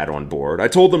liquor I had on board. I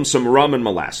told them some rum and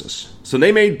molasses. So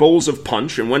they made bowls of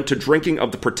punch and went to drinking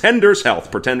of the Pretender's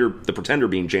health," the Pretender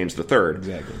being James III,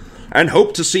 exactly, "and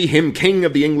hoped to see him king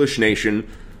of the English nation,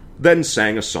 then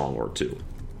sang a song or two."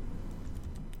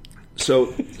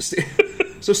 So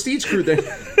Stede's crew then...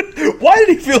 Why did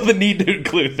he feel the need to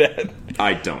include that?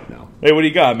 I don't know. Hey, what do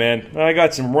you got, man? I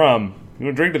got some rum. You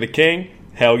want to drink to the king?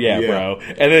 Hell yeah, bro.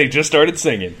 And then he just started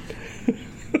singing.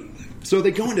 So they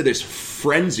go into this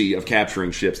frenzy of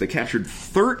capturing ships. They captured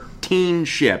 13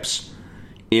 ships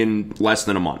in less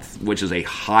than a month, which is a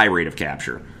high rate of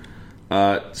capture.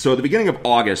 So at the beginning of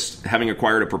August, having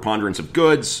acquired a preponderance of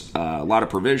goods, a lot of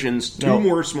provisions, two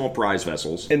more small prize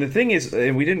vessels. And the thing is,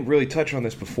 and we didn't really touch on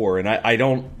this before, and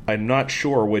I'm not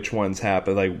sure which ones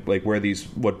happened, like where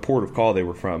what port of call they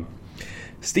were from.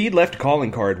 Stede left a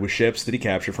calling card with ships that he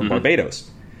captured from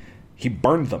Barbados. He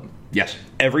burned them. Yes.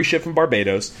 Every ship from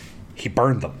Barbados, he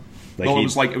burned them. It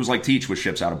was like Teach with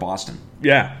ships out of Boston.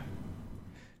 Yeah.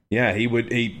 Yeah,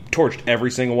 he torched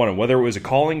every single one of them, whether it was a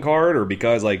calling card or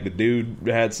because the dude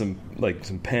had some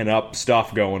pent up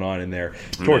stuff going on in there.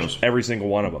 Torched every single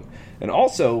one of them. And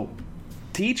also,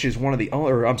 Teach is one of the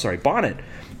Bonnet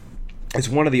is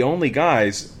one of the only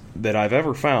guys that I've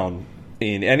ever found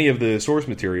in any of the source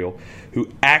material who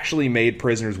actually made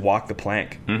prisoners walk the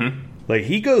plank. Mm-hmm.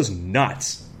 He goes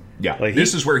nuts. Yeah,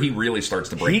 this is where he really starts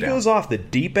to break down. He goes off the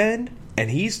deep end, and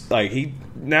he's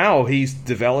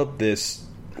developed this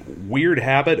weird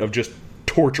habit of just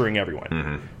torturing everyone.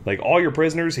 Mm-hmm. All your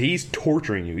prisoners, he's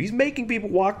torturing you. He's making people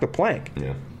walk the plank.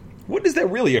 Yeah. What does that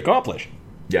really accomplish?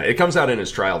 Yeah, it comes out in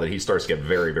his trial that he starts to get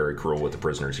very, very cruel with the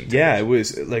prisoners he takes. Yeah, it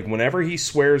was whenever he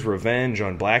swears revenge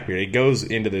on Blackbeard, it goes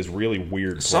into this really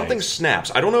weird place. Something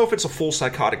snaps. I don't know if it's a full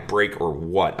psychotic break or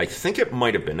what. I think it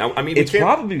might have been. Now, I mean, it's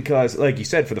probably because, like you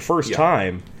said, for the first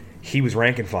time, he was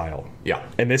rank and file. Yeah.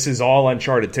 And this is all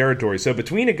uncharted territory. So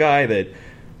between a guy that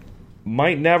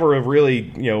might never have really,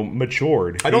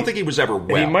 matured. I don't think he was ever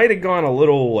well. He might have gone a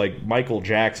little like Michael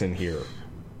Jackson here.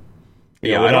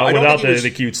 Without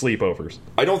the cute sleepovers.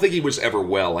 I don't think he was ever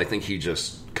well. I think he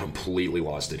just completely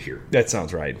lost it here. That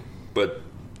sounds right. But,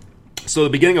 so the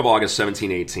beginning of August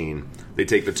 1718, they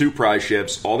take the two prize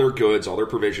ships, all their goods, all their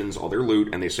provisions, all their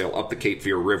loot, and they sail up the Cape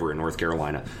Fear River in North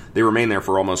Carolina. They remain there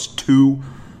for almost 2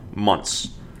 months.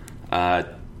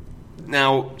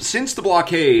 Now, since the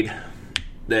blockade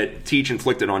that Teach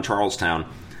inflicted on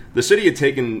Charlestown, the city had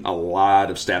taken a lot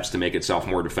of steps to make itself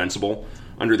more defensible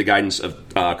under the guidance of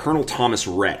Colonel Thomas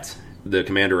Rhett, the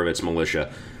commander of its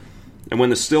militia. And when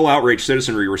the still outraged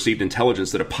citizenry received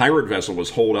intelligence that a pirate vessel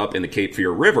was holed up in the Cape Fear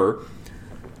River,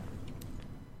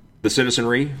 the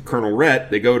citizenry, Colonel Rhett,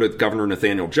 they go to Governor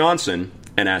Nathaniel Johnson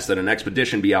and ask that an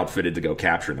expedition be outfitted to go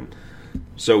capture them.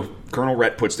 So Colonel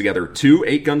Rhett puts together 2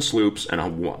 8-gun sloops and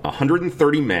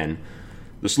 130 men,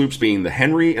 the sloops being the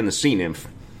Henry and the Sea Nymph.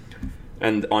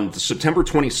 And on September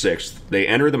 26th, they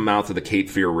enter the mouth of the Cape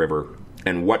Fear River,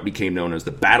 and what became known as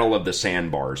the Battle of the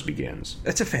Sandbars begins.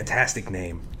 That's a fantastic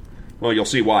name. Well, you'll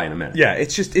see why in a minute. Yeah,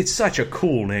 it's such a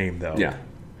cool name, though. Yeah.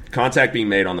 Contact being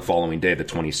made on the following day, the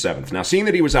 27th. Now, seeing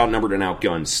that he was outnumbered and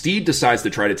outgunned, Stede decides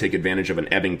to try to take advantage of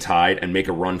an ebbing tide and make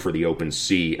a run for the open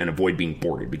sea and avoid being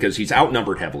boarded, because he's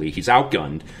outnumbered heavily, he's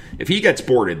outgunned. If he gets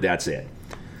boarded, that's it.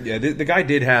 Yeah, the guy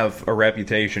did have a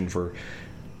reputation for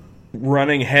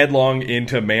running headlong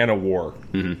into man of war.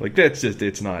 Mm-hmm. That's just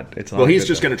it's not. Well, he's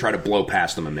just going to try to blow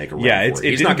past them and make a run. Yeah, for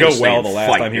it didn't go well the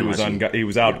last time he was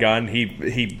outgunned.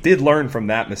 He did learn from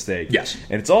that mistake. Yes,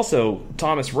 and it's also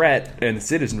Thomas Rhett and the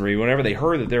citizenry. Whenever they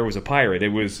heard that there was a pirate, it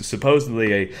was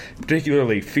supposedly a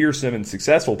particularly fearsome and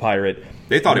successful pirate.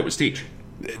 They thought it was Teach.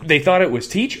 They thought it was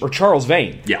Teach or Charles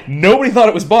Vane. Yeah. Nobody thought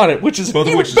it was Bonnet, which is both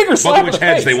of which bigger slap in the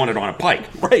heads face. They wanted on a pike.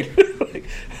 Right.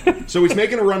 So he's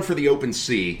making a run for the open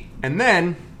sea, and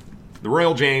then the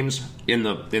Royal James, in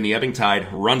the ebbing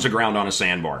tide, runs aground on a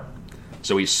sandbar.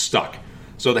 So he's stuck.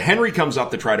 So the Henry comes up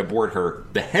to try to board her.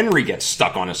 The Henry gets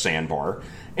stuck on a sandbar.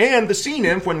 And the Sea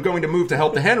Nymph, when going to move to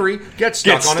help the Henry, gets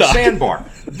stuck on a sandbar.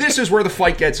 This is where the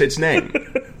fight gets its name.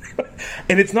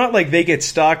 And it's not like they get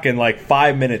stuck and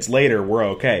 5 minutes later we're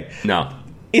okay. No.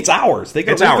 It's hours. They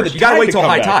got It's hours. You got to wait till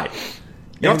high back. tide.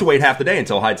 You don't have to wait half the day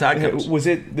until high tide comes. Was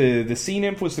it the Sea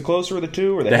Nymph was the closer of the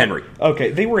two, or The Henry.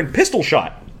 Okay, they were in pistol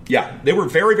shot. Yeah, they were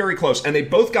very, very close, and they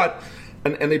both got,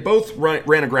 and they both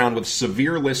ran aground with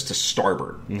severe list to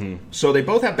starboard. So they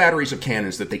both have batteries of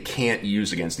cannons that they can't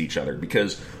use against each other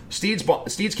because Steed's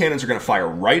cannons are going to fire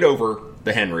right over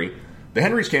the Henry. The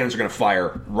Henry's cannons are going to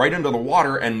fire right into the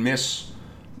water and miss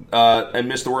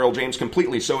the Royal James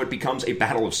completely. So it becomes a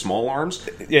battle of small arms.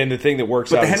 Yeah, and the thing that works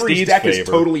But out the in Henry's Steed's deck favor, is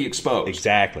totally exposed.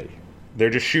 Exactly. They're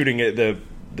just shooting at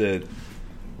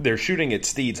they're shooting at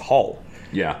Steed's hull.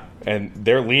 Yeah. And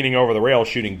they're leaning over the rail,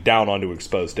 shooting down onto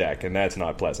exposed deck, and that's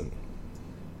not pleasant.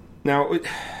 Now,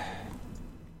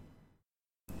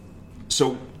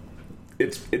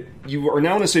 you are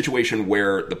now in a situation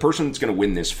where the person that's going to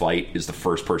win this fight is the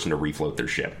first person to refloat their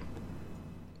ship.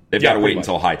 They've got to wait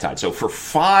until high tide. So for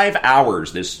 5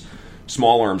 hours, this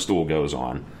small arms duel goes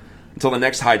on until the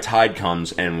next high tide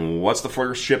comes. And what's the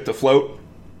first ship to float?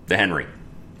 The Henry.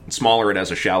 It's smaller. It has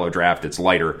a shallow draft. It's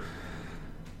lighter.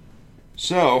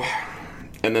 So,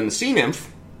 and then the Sea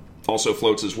Nymph also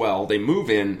floats as well. They move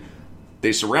in.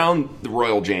 They surround the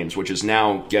Royal James, which is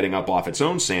now getting up off its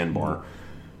own sandbar.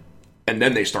 And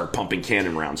then they start pumping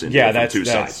cannon rounds into it from two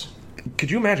sides.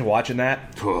 Could you imagine watching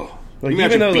that? Can you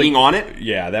imagine being on it?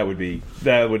 Yeah, that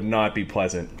would not be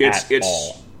pleasant at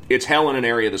all. It's hell in an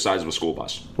area the size of a school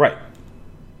bus. Right.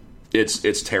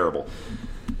 It's terrible.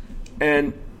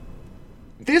 And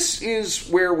this is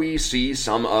where we see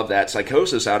some of that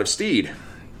psychosis out of Steed.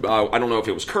 I don't know if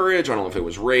it was courage, I don't know if it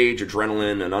was rage,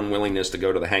 adrenaline, an unwillingness to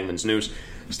go to the hangman's noose.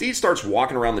 Steed starts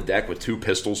walking around the deck with 2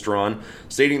 pistols drawn,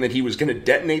 stating that he was going to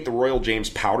detonate the Royal James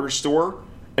powder store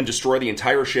and destroy the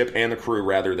entire ship and the crew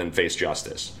rather than face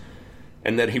justice.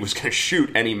 And that he was going to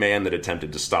shoot any man that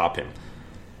attempted to stop him.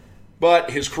 But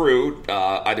his crew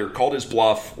either called his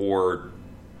bluff or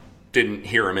didn't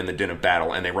hear him in the din of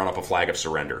battle, and they run up a flag of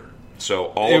surrender. So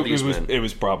all of these men... It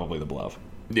was probably the bluff.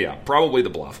 Yeah, probably the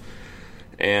bluff.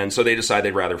 And so they decide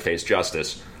they'd rather face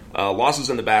justice. Losses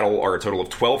in the battle are a total of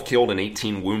 12 killed and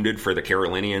 18 wounded for the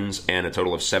Carolinians, and a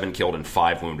total of 7 killed and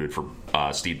 5 wounded for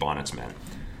Stede Bonnet's men.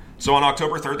 So on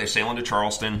October 3rd, they sail into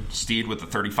Charleston, Steed with the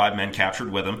 35 men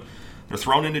captured with him. They're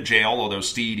thrown into jail, although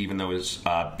Steed, even though is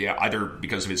either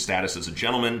because of his status as a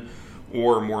gentleman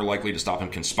or more likely to stop him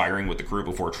conspiring with the crew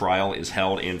before trial, is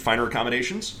held in finer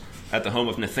accommodations at the home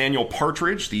of Nathaniel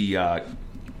Partridge, the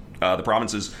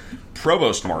province's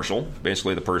provost marshal,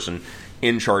 basically the person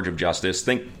in charge of justice.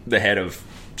 Think the head of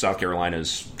South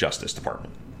Carolina's Justice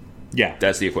Department. Yeah.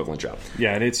 That's the equivalent job.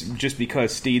 Yeah, and it's just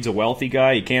because Steed's a wealthy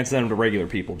guy, you can't send him to regular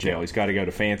people jail. He's got to go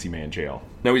to fancy man jail.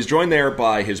 Now, he's joined there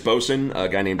by his bosun, a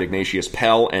guy named Ignatius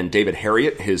Pell, and David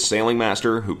Harriet, his sailing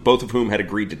master, both of whom had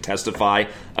agreed to testify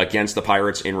against the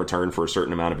pirates in return for a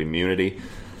certain amount of immunity.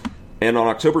 And on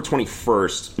October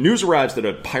 21st, news arrives that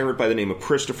a pirate by the name of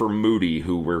Christopher Moody,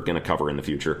 who we're going to cover in the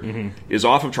future, is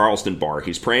off of Charleston Bar.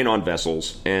 He's preying on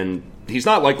vessels, and he's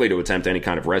not likely to attempt any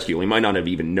kind of rescue. He might not have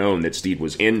even known that Steed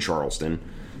was in Charleston.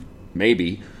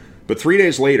 Maybe. But 3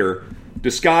 days later,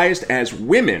 disguised as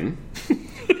women,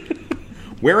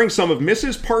 wearing some of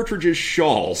Mrs. Partridge's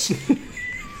shawls...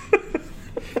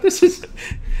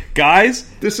 Guys,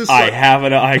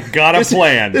 I got a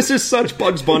plan. This is such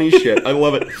Bugs Bunny shit. I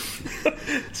love it.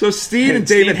 So Steed and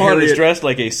David Harriet is dressed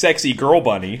like a sexy girl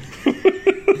bunny.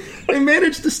 They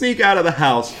managed to sneak out of the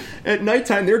house. At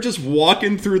nighttime, they're just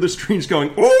walking through the streets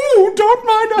going, "Oh, don't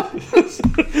mind us."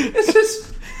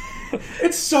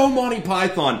 It's so Monty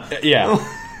Python. Yeah.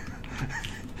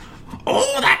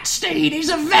 Oh, that Steed, he's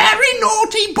a very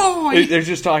naughty boy. They're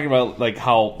just talking about like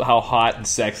how hot and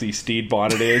sexy Stede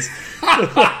Bonnet is.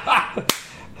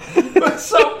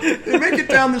 So they make it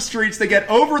down the streets. They get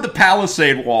over the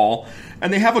palisade wall,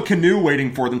 and they have a canoe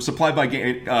waiting for them, supplied by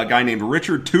a guy named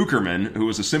Richard Tuckerman, who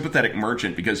was a sympathetic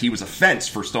merchant because he was a fence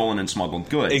for stolen and smuggled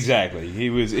goods. Exactly. He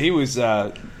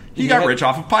got rich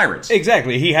off of pirates.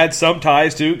 Exactly. He had some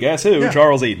ties to, guess who? Yeah.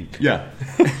 Charles Eden. Yeah.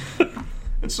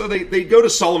 And so they go to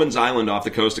Sullivan's Island off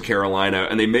the coast of Carolina,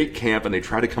 and they make camp, and they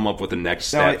try to come up with the next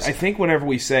steps. Now, I think whenever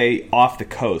we say off the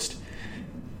coast,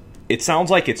 it sounds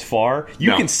like it's far.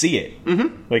 You can see it.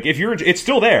 Mm-hmm. Like, it's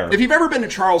still there. If you've ever been to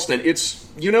Charleston,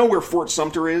 you know where Fort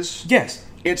Sumter is? Yes.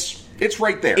 It's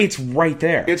right there. It's right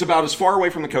there. It's about as far away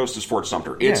from the coast as Fort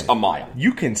Sumter. It's a mile.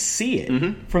 You can see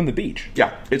it from the beach.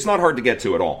 Yeah, it's not hard to get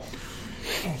to at all.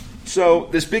 So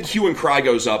this big hue and cry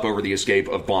goes up over the escape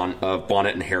of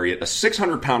Bonnet and Harriet. A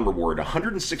 600-pound reward,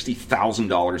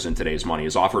 $160,000 in today's money,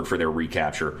 is offered for their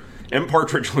recapture. And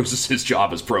Partridge loses his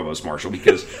job as provost marshal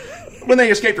because when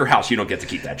they escape their house, you don't get to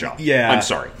keep that job. Yeah. I'm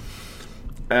sorry.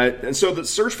 And so the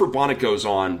search for Bonnet goes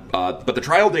on, but the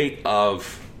trial date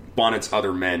of Bonnet's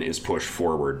other men is pushed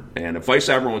forward, and a Vice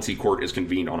Admiralty court is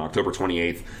convened on October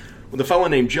 28th with a fellow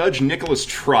named Judge Nicholas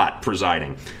Trott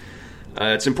presiding.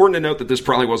 It's important to note that this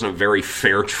probably wasn't a very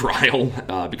fair trial,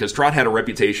 because Trott had a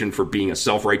reputation for being a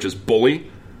self-righteous bully,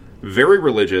 very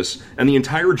religious, and the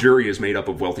entire jury is made up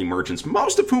of wealthy merchants,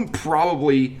 most of whom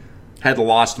probably had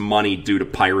lost money due to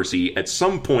piracy at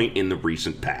some point in the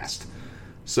recent past.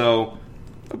 So,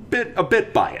 a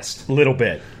bit biased. Little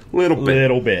bit.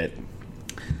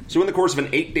 So in the course of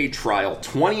an 8-day trial,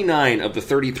 29 of the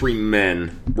 33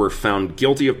 men were found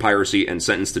guilty of piracy and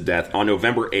sentenced to death. On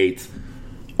November 8th,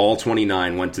 all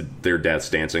 29 went to their deaths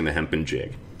dancing the hempen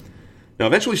jig. Now,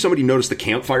 eventually somebody noticed the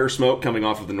campfire smoke coming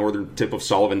off of the northern tip of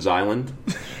Sullivan's Island.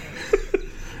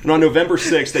 And on November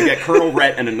 6th, they get Colonel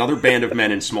Rhett and another band of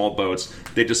men in small boats.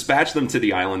 They dispatch them to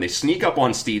the island. They sneak up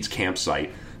on Steed's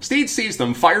campsite. Steed sees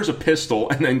them, fires a pistol,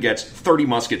 and then gets 30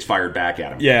 muskets fired back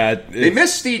at him. Yeah. They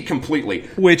miss Steed completely.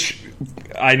 Which,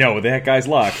 I know, that guy's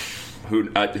luck.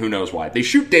 Who knows why. They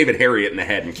shoot David Harriet in the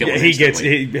head and kill him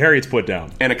instantly. Harriet's put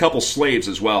down. And a couple slaves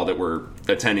as well that were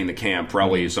attending the camp,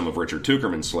 probably some of Richard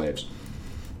Tuckerman's slaves.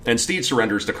 And Steed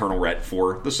surrenders to Colonel Rhett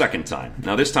for the second time.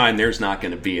 Now, this time, there's not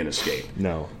going to be an escape.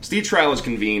 No. Steed's trial is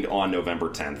convened on November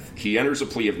 10th. He enters a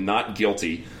plea of not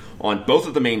guilty on both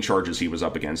of the main charges he was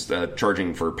up against,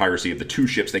 charging for piracy of the 2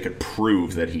 ships they could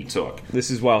prove that he took.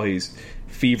 This is while he's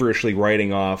feverishly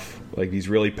writing off like these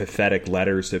really pathetic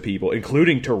letters to people,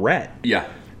 including to Rhett. Yeah,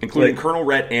 including Colonel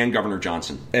Rhett and Governor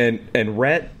Johnson. And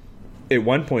Rhett, at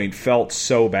one point, felt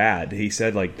so bad. He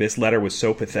said, like, this letter was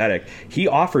so pathetic. He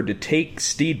offered to take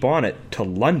Stede Bonnet to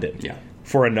London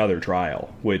for another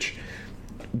trial, which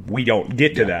we don't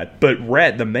get to that. But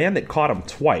Rhett, the man that caught him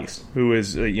twice, who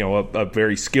is a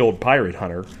very skilled pirate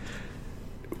hunter,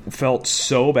 felt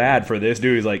so bad for this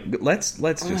dude. He's like, let's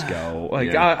just go.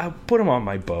 Like, I'll put him on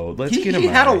my boat. Let's get him. He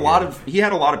had a lot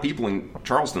of people in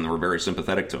Charleston that were very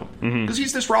sympathetic to him because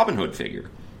he's this Robin Hood figure.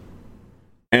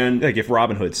 And like, if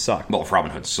Robin Hood sucked, well, if Robin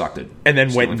Hood sucked it, and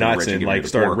then went nuts and like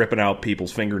started ripping out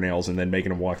people's fingernails and then making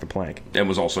them walk the plank, and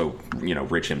was also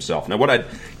rich himself. Now,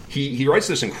 he writes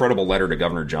this incredible letter to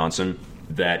Governor Johnson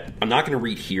that I'm not going to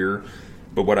read here.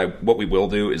 But what we will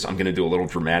do is I'm going to do a little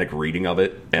dramatic reading of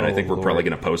it, and I think we're probably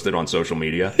going to post it on social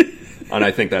media, and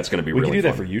I think that's going to be really fun. We can do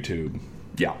that for YouTube.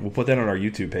 Yeah. We'll put that on our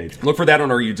YouTube page. Look for that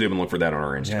on our YouTube and look for that on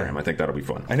our Instagram. Yeah. I think that'll be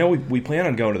fun. I know we plan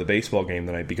on going to the baseball game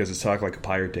tonight because it's Talk Like a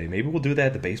Pirate Day. Maybe we'll do that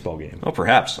at the baseball game. Oh,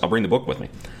 perhaps. I'll bring the book with me.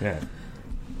 Yeah.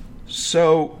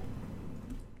 So,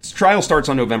 this trial starts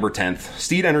on November 10th.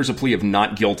 Steed enters a plea of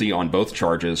not guilty on both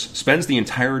charges, spends the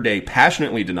entire day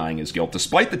passionately denying his guilt,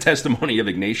 despite the testimony of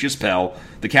Ignatius Pell,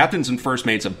 the captains and first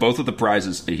mates of both of the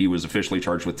prizes he was officially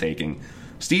charged with taking.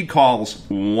 Steed calls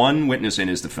one witness in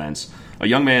his defense, a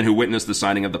young man who witnessed the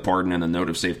signing of the pardon and the note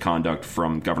of safe conduct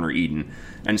from Governor Eden.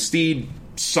 And Steed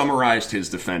summarized his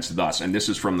defense thus, and this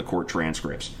is from the court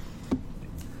transcripts.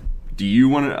 Do you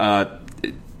want to...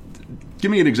 give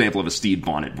me an example of a Stede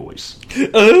Bonnet voice.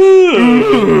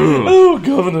 Oh,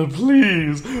 Governor,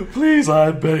 please, I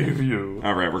beg of you.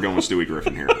 All right, we're going with Stewie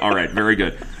Griffin here. All right, very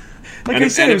good. Like I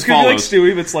said, it was going to be like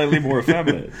Stewie, but slightly more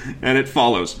effeminate. And it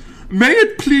follows. May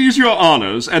it please your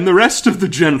honors and the rest of the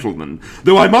gentlemen,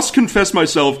 though I must confess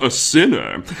myself a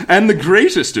sinner, and the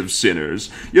greatest of sinners,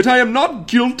 yet I am not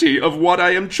guilty of what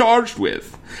I am charged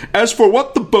with. As for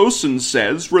what the boatswain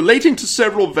says, relating to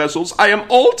several vessels, I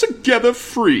am altogether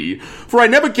free, for I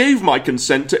never gave my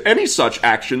consent to any such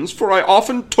actions, for I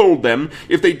often told them,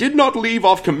 if they did not leave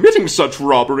off committing such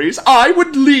robberies, I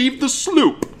would leave the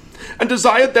sloop, and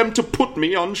desired them to put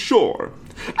me on shore.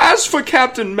 As for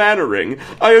Captain Mannering,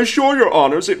 I assure your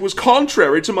honors it was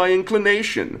contrary to my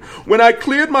inclination. When I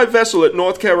cleared my vessel at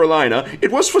North Carolina,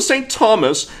 it was for St.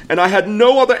 Thomas, and I had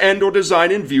no other end or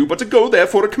design in view but to go there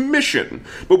for a commission.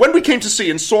 But when we came to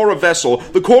sea and saw a vessel,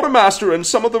 the quartermaster and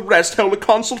some of the rest held a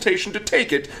consultation to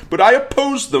take it, but I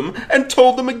opposed them, and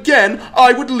told them again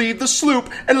I would leave the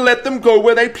sloop, and let them go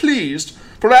where they pleased.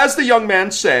 For as the young man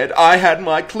said, I had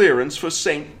my clearance for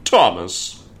St.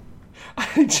 Thomas.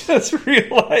 I just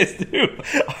realized who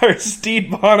our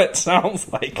Stede Bonnet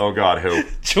sounds like. Oh, God, who?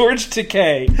 George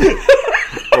Takei.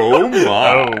 Oh,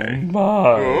 my. Oh,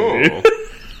 my. Oh.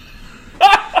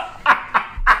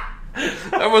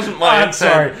 That wasn't my intent.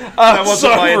 Sorry. That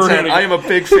wasn't my intent. I am a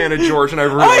big fan of George, and I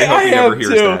really hope he never hears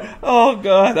that. Oh,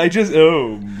 God.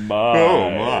 Oh, my. Oh,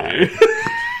 my.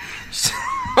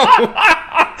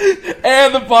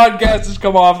 And the podcast has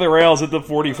come off the rails at the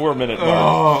 44-minute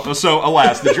mark. Oh, so,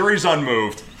 alas, the jury's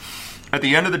unmoved. At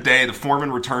the end of the day, the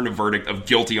foreman returned a verdict of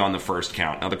guilty on the first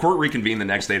count. Now, the court reconvened the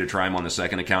next day to try him on the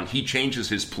second account. He changes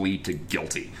his plea to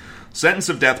guilty. Sentence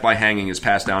of death by hanging is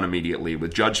passed down immediately,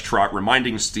 with Judge Trott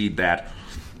reminding Steed that,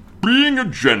 being a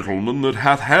gentleman that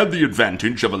hath had the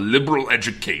advantage of a liberal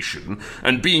education,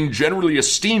 and being generally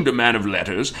esteemed a man of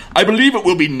letters, I believe it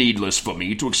will be needless for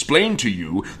me to explain to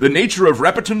you the nature of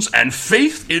repentance and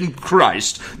faith in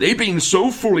Christ, they being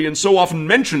so fully and so often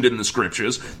mentioned in the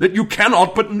Scriptures, that you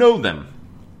cannot but know them.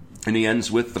 And he ends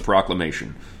with the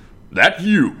proclamation, that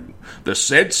you, the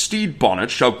said Stede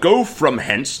Bonnet, shall go from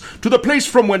hence to the place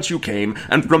from whence you came,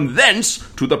 and from thence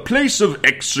to the place of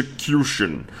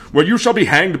execution, where you shall be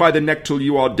hanged by the neck till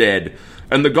you are dead,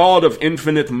 and the God of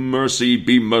infinite mercy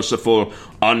be merciful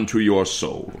unto your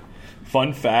soul.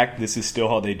 Fun fact, this is still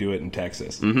how they do it in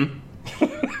Texas. Mm-hmm.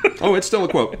 Oh, it's still a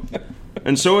quote.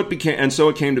 And so it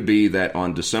came to be that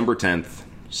on December 10th,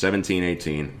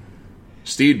 1718,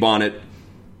 Stede Bonnet,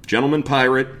 gentleman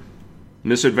pirate,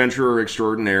 misadventurer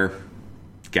extraordinaire,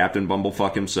 Captain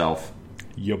Bumblefuck himself,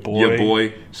 your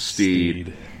boy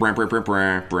Steed,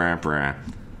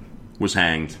 was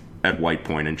hanged at White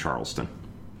Point in Charleston.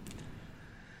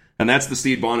 And that's the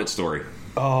Stede Bonnet story.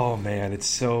 Oh, man, it's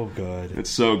so good. It's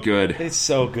so good. It's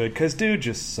so good, because dude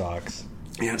just sucks.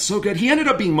 Yeah, it's so good. He ended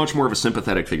up being much more of a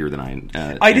sympathetic figure than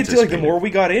I did feel like the more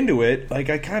we got into it, like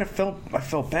I kind of felt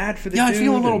bad for the dude. Yeah, I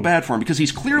feel a little bad for him, because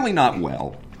he's clearly not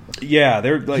well. Yeah,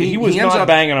 he was not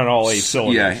banging on all 8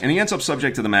 cylinders. Yeah, and he ends up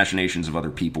subject to the machinations of other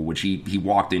people, which he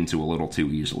walked into a little too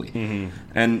easily. Mm-hmm.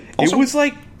 And also,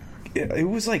 it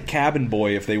was like Cabin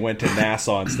Boy if they went to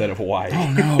Nassau instead of Hawaii.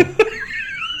 Oh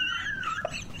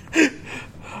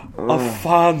no! A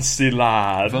fancy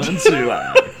lad. Fancy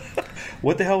lad.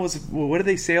 What the hell what did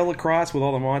they sail across with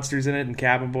all the monsters in it in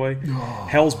Cabin Boy?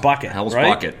 Hell's Bucket. Hell's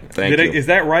right? Bucket. Thank you. Is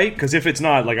that right? Because if it's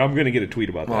not, like, I'm going to get a tweet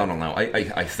about that. Well, I don't know.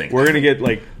 I think we're going to get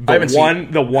like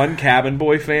the one Cabin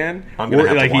Boy fan. I'm going to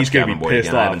have to watch he's Cabin gonna be Boy pissed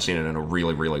again. off. I haven't seen it in a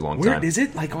really, really long time. Is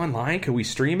it like online? Can we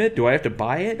stream it? Do I have to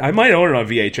buy it? I might own it on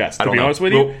VHS. To be honest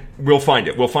with you, we'll find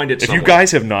it. We'll find it. If you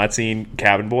guys have not seen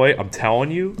Cabin Boy, I'm telling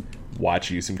you,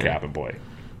 watch you some Cabin Boy.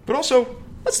 But also,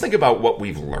 let's think about what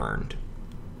we've learned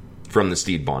from the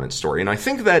Stede Bonnet story. And I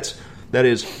think that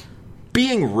is,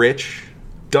 being rich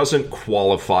doesn't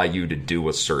qualify you to do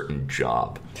a certain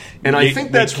job. And I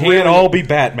think that's really... can't all be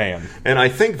Batman. And I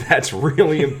think that's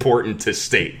really important to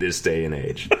state this day and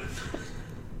age.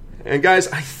 And guys,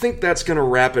 I think that's going to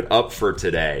wrap it up for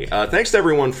today. Thanks to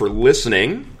everyone for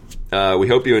listening. We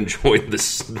hope you enjoyed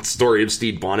this story of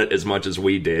Stede Bonnet as much as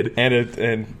we did.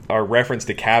 And our reference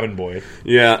to Cabin Boy.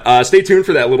 Yeah, stay tuned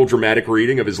for that little dramatic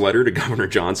reading of his letter to Governor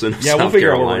Johnson of South we'll figure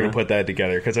Carolina. out where we're going to put that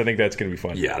together, because I think that's going to be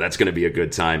fun. Yeah, that's going to be a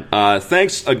good time.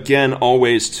 Thanks again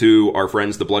always to our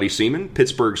friends the Bloody Seamen,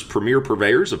 Pittsburgh's premier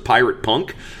purveyors of pirate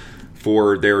punk,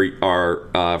 for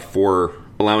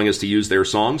allowing us to use their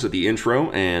songs at the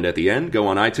intro and at the end. Go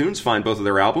on iTunes, find both of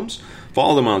their albums,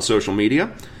 follow them on social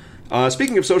media.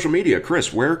 Speaking of social media,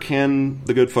 Chris, where can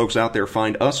the good folks out there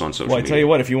find us on social media? Well, I tell you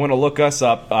what, if you want to look us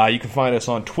up, you can find us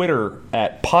on Twitter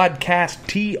at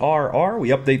PodcastTRR. We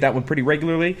update that one pretty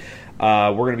regularly.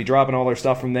 We're going to be dropping all our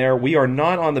stuff from there. We are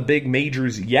not on the big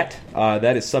majors yet.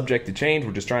 That is subject to change.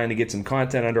 We're just trying to get some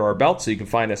content under our belt, so you can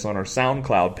find us on our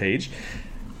SoundCloud page.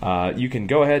 You can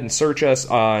go ahead and search us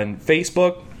on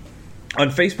Facebook. On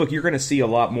Facebook, you're going to see a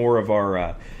lot more of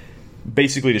our...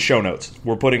 basically the show notes.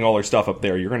 We're putting all our stuff up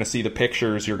there. You're going to see the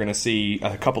pictures. You're going to see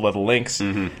a couple of the links.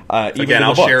 Mm-hmm. Again,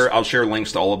 I'll share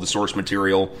links to all of the source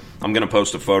material. I'm going to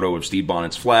post a photo of Stede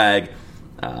Bonnet's flag.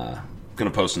 Going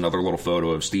to post another little photo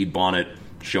of Stede Bonnet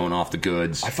showing off the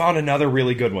goods. I found another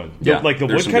really good one. Yeah, the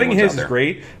wood cutting his is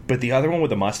great, but the other one with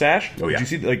the mustache. Oh yeah.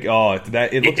 Did you see?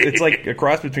 It's like a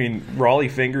cross between Raleigh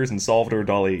Fingers and Salvador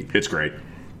Dali. It's great.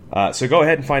 So go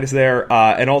ahead and find us there,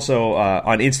 and also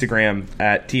on Instagram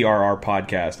at TRR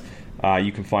Podcast.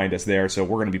 You can find us there. So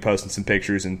we're going to be posting some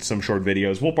pictures and some short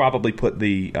videos. We'll probably put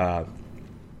the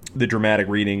dramatic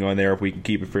reading on there if we can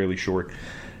keep it fairly short.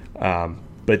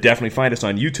 But definitely find us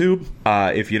on YouTube.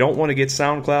 If you don't want to get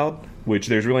SoundCloud, which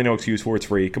there's really no excuse for, it's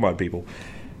free. Come on, people.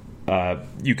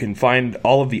 You can find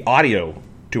all of the audio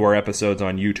to our episodes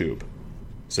on YouTube.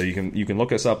 So you can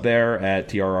look us up there at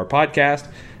TRR Podcast.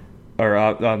 Or,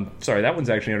 sorry, that one's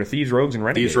actually under Thieves, Rogues, and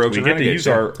Renegades. Thieves, Rogues, and Renegades.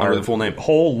 We get to use our the full name.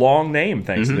 Whole long name,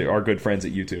 thanks to our good friends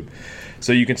at YouTube.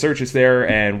 So you can search us there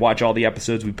and watch all the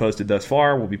episodes we posted thus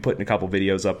far. We'll be putting a couple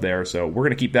videos up there, so we're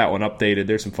going to keep that one updated.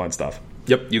 There's some fun stuff.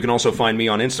 Yep. You can also find me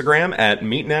on Instagram at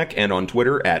Meatneck and on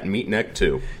Twitter at Meatneck2.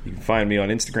 You can find me on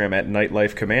Instagram at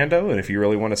Nightlife Commando, and if you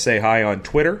really want to say hi on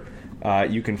Twitter,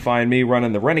 You can find me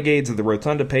running the Renegades of the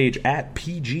Rotunda page at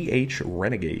PGH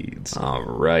Renegades. All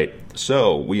right.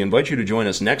 So we invite you to join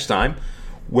us next time,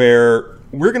 where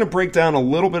we're going to break down a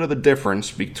little bit of the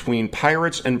difference between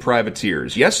pirates and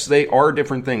privateers. Yes, they are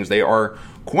different things. They are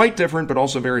quite different, but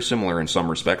also very similar in some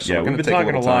respects. So Yeah, we're we've going been to take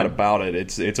talking a little lot time. about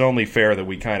it. It's only fair that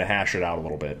we kind of hash it out a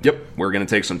little bit. Yep, we're going to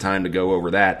take some time to go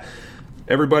over that.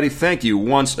 Everybody, thank you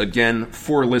once again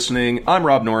for listening. I'm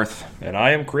Rob North. And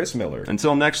I am Chris Miller.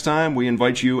 Until next time, we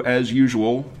invite you, as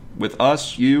usual, with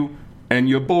us, you, and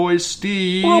your boy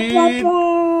Steve,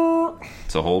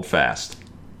 to hold fast.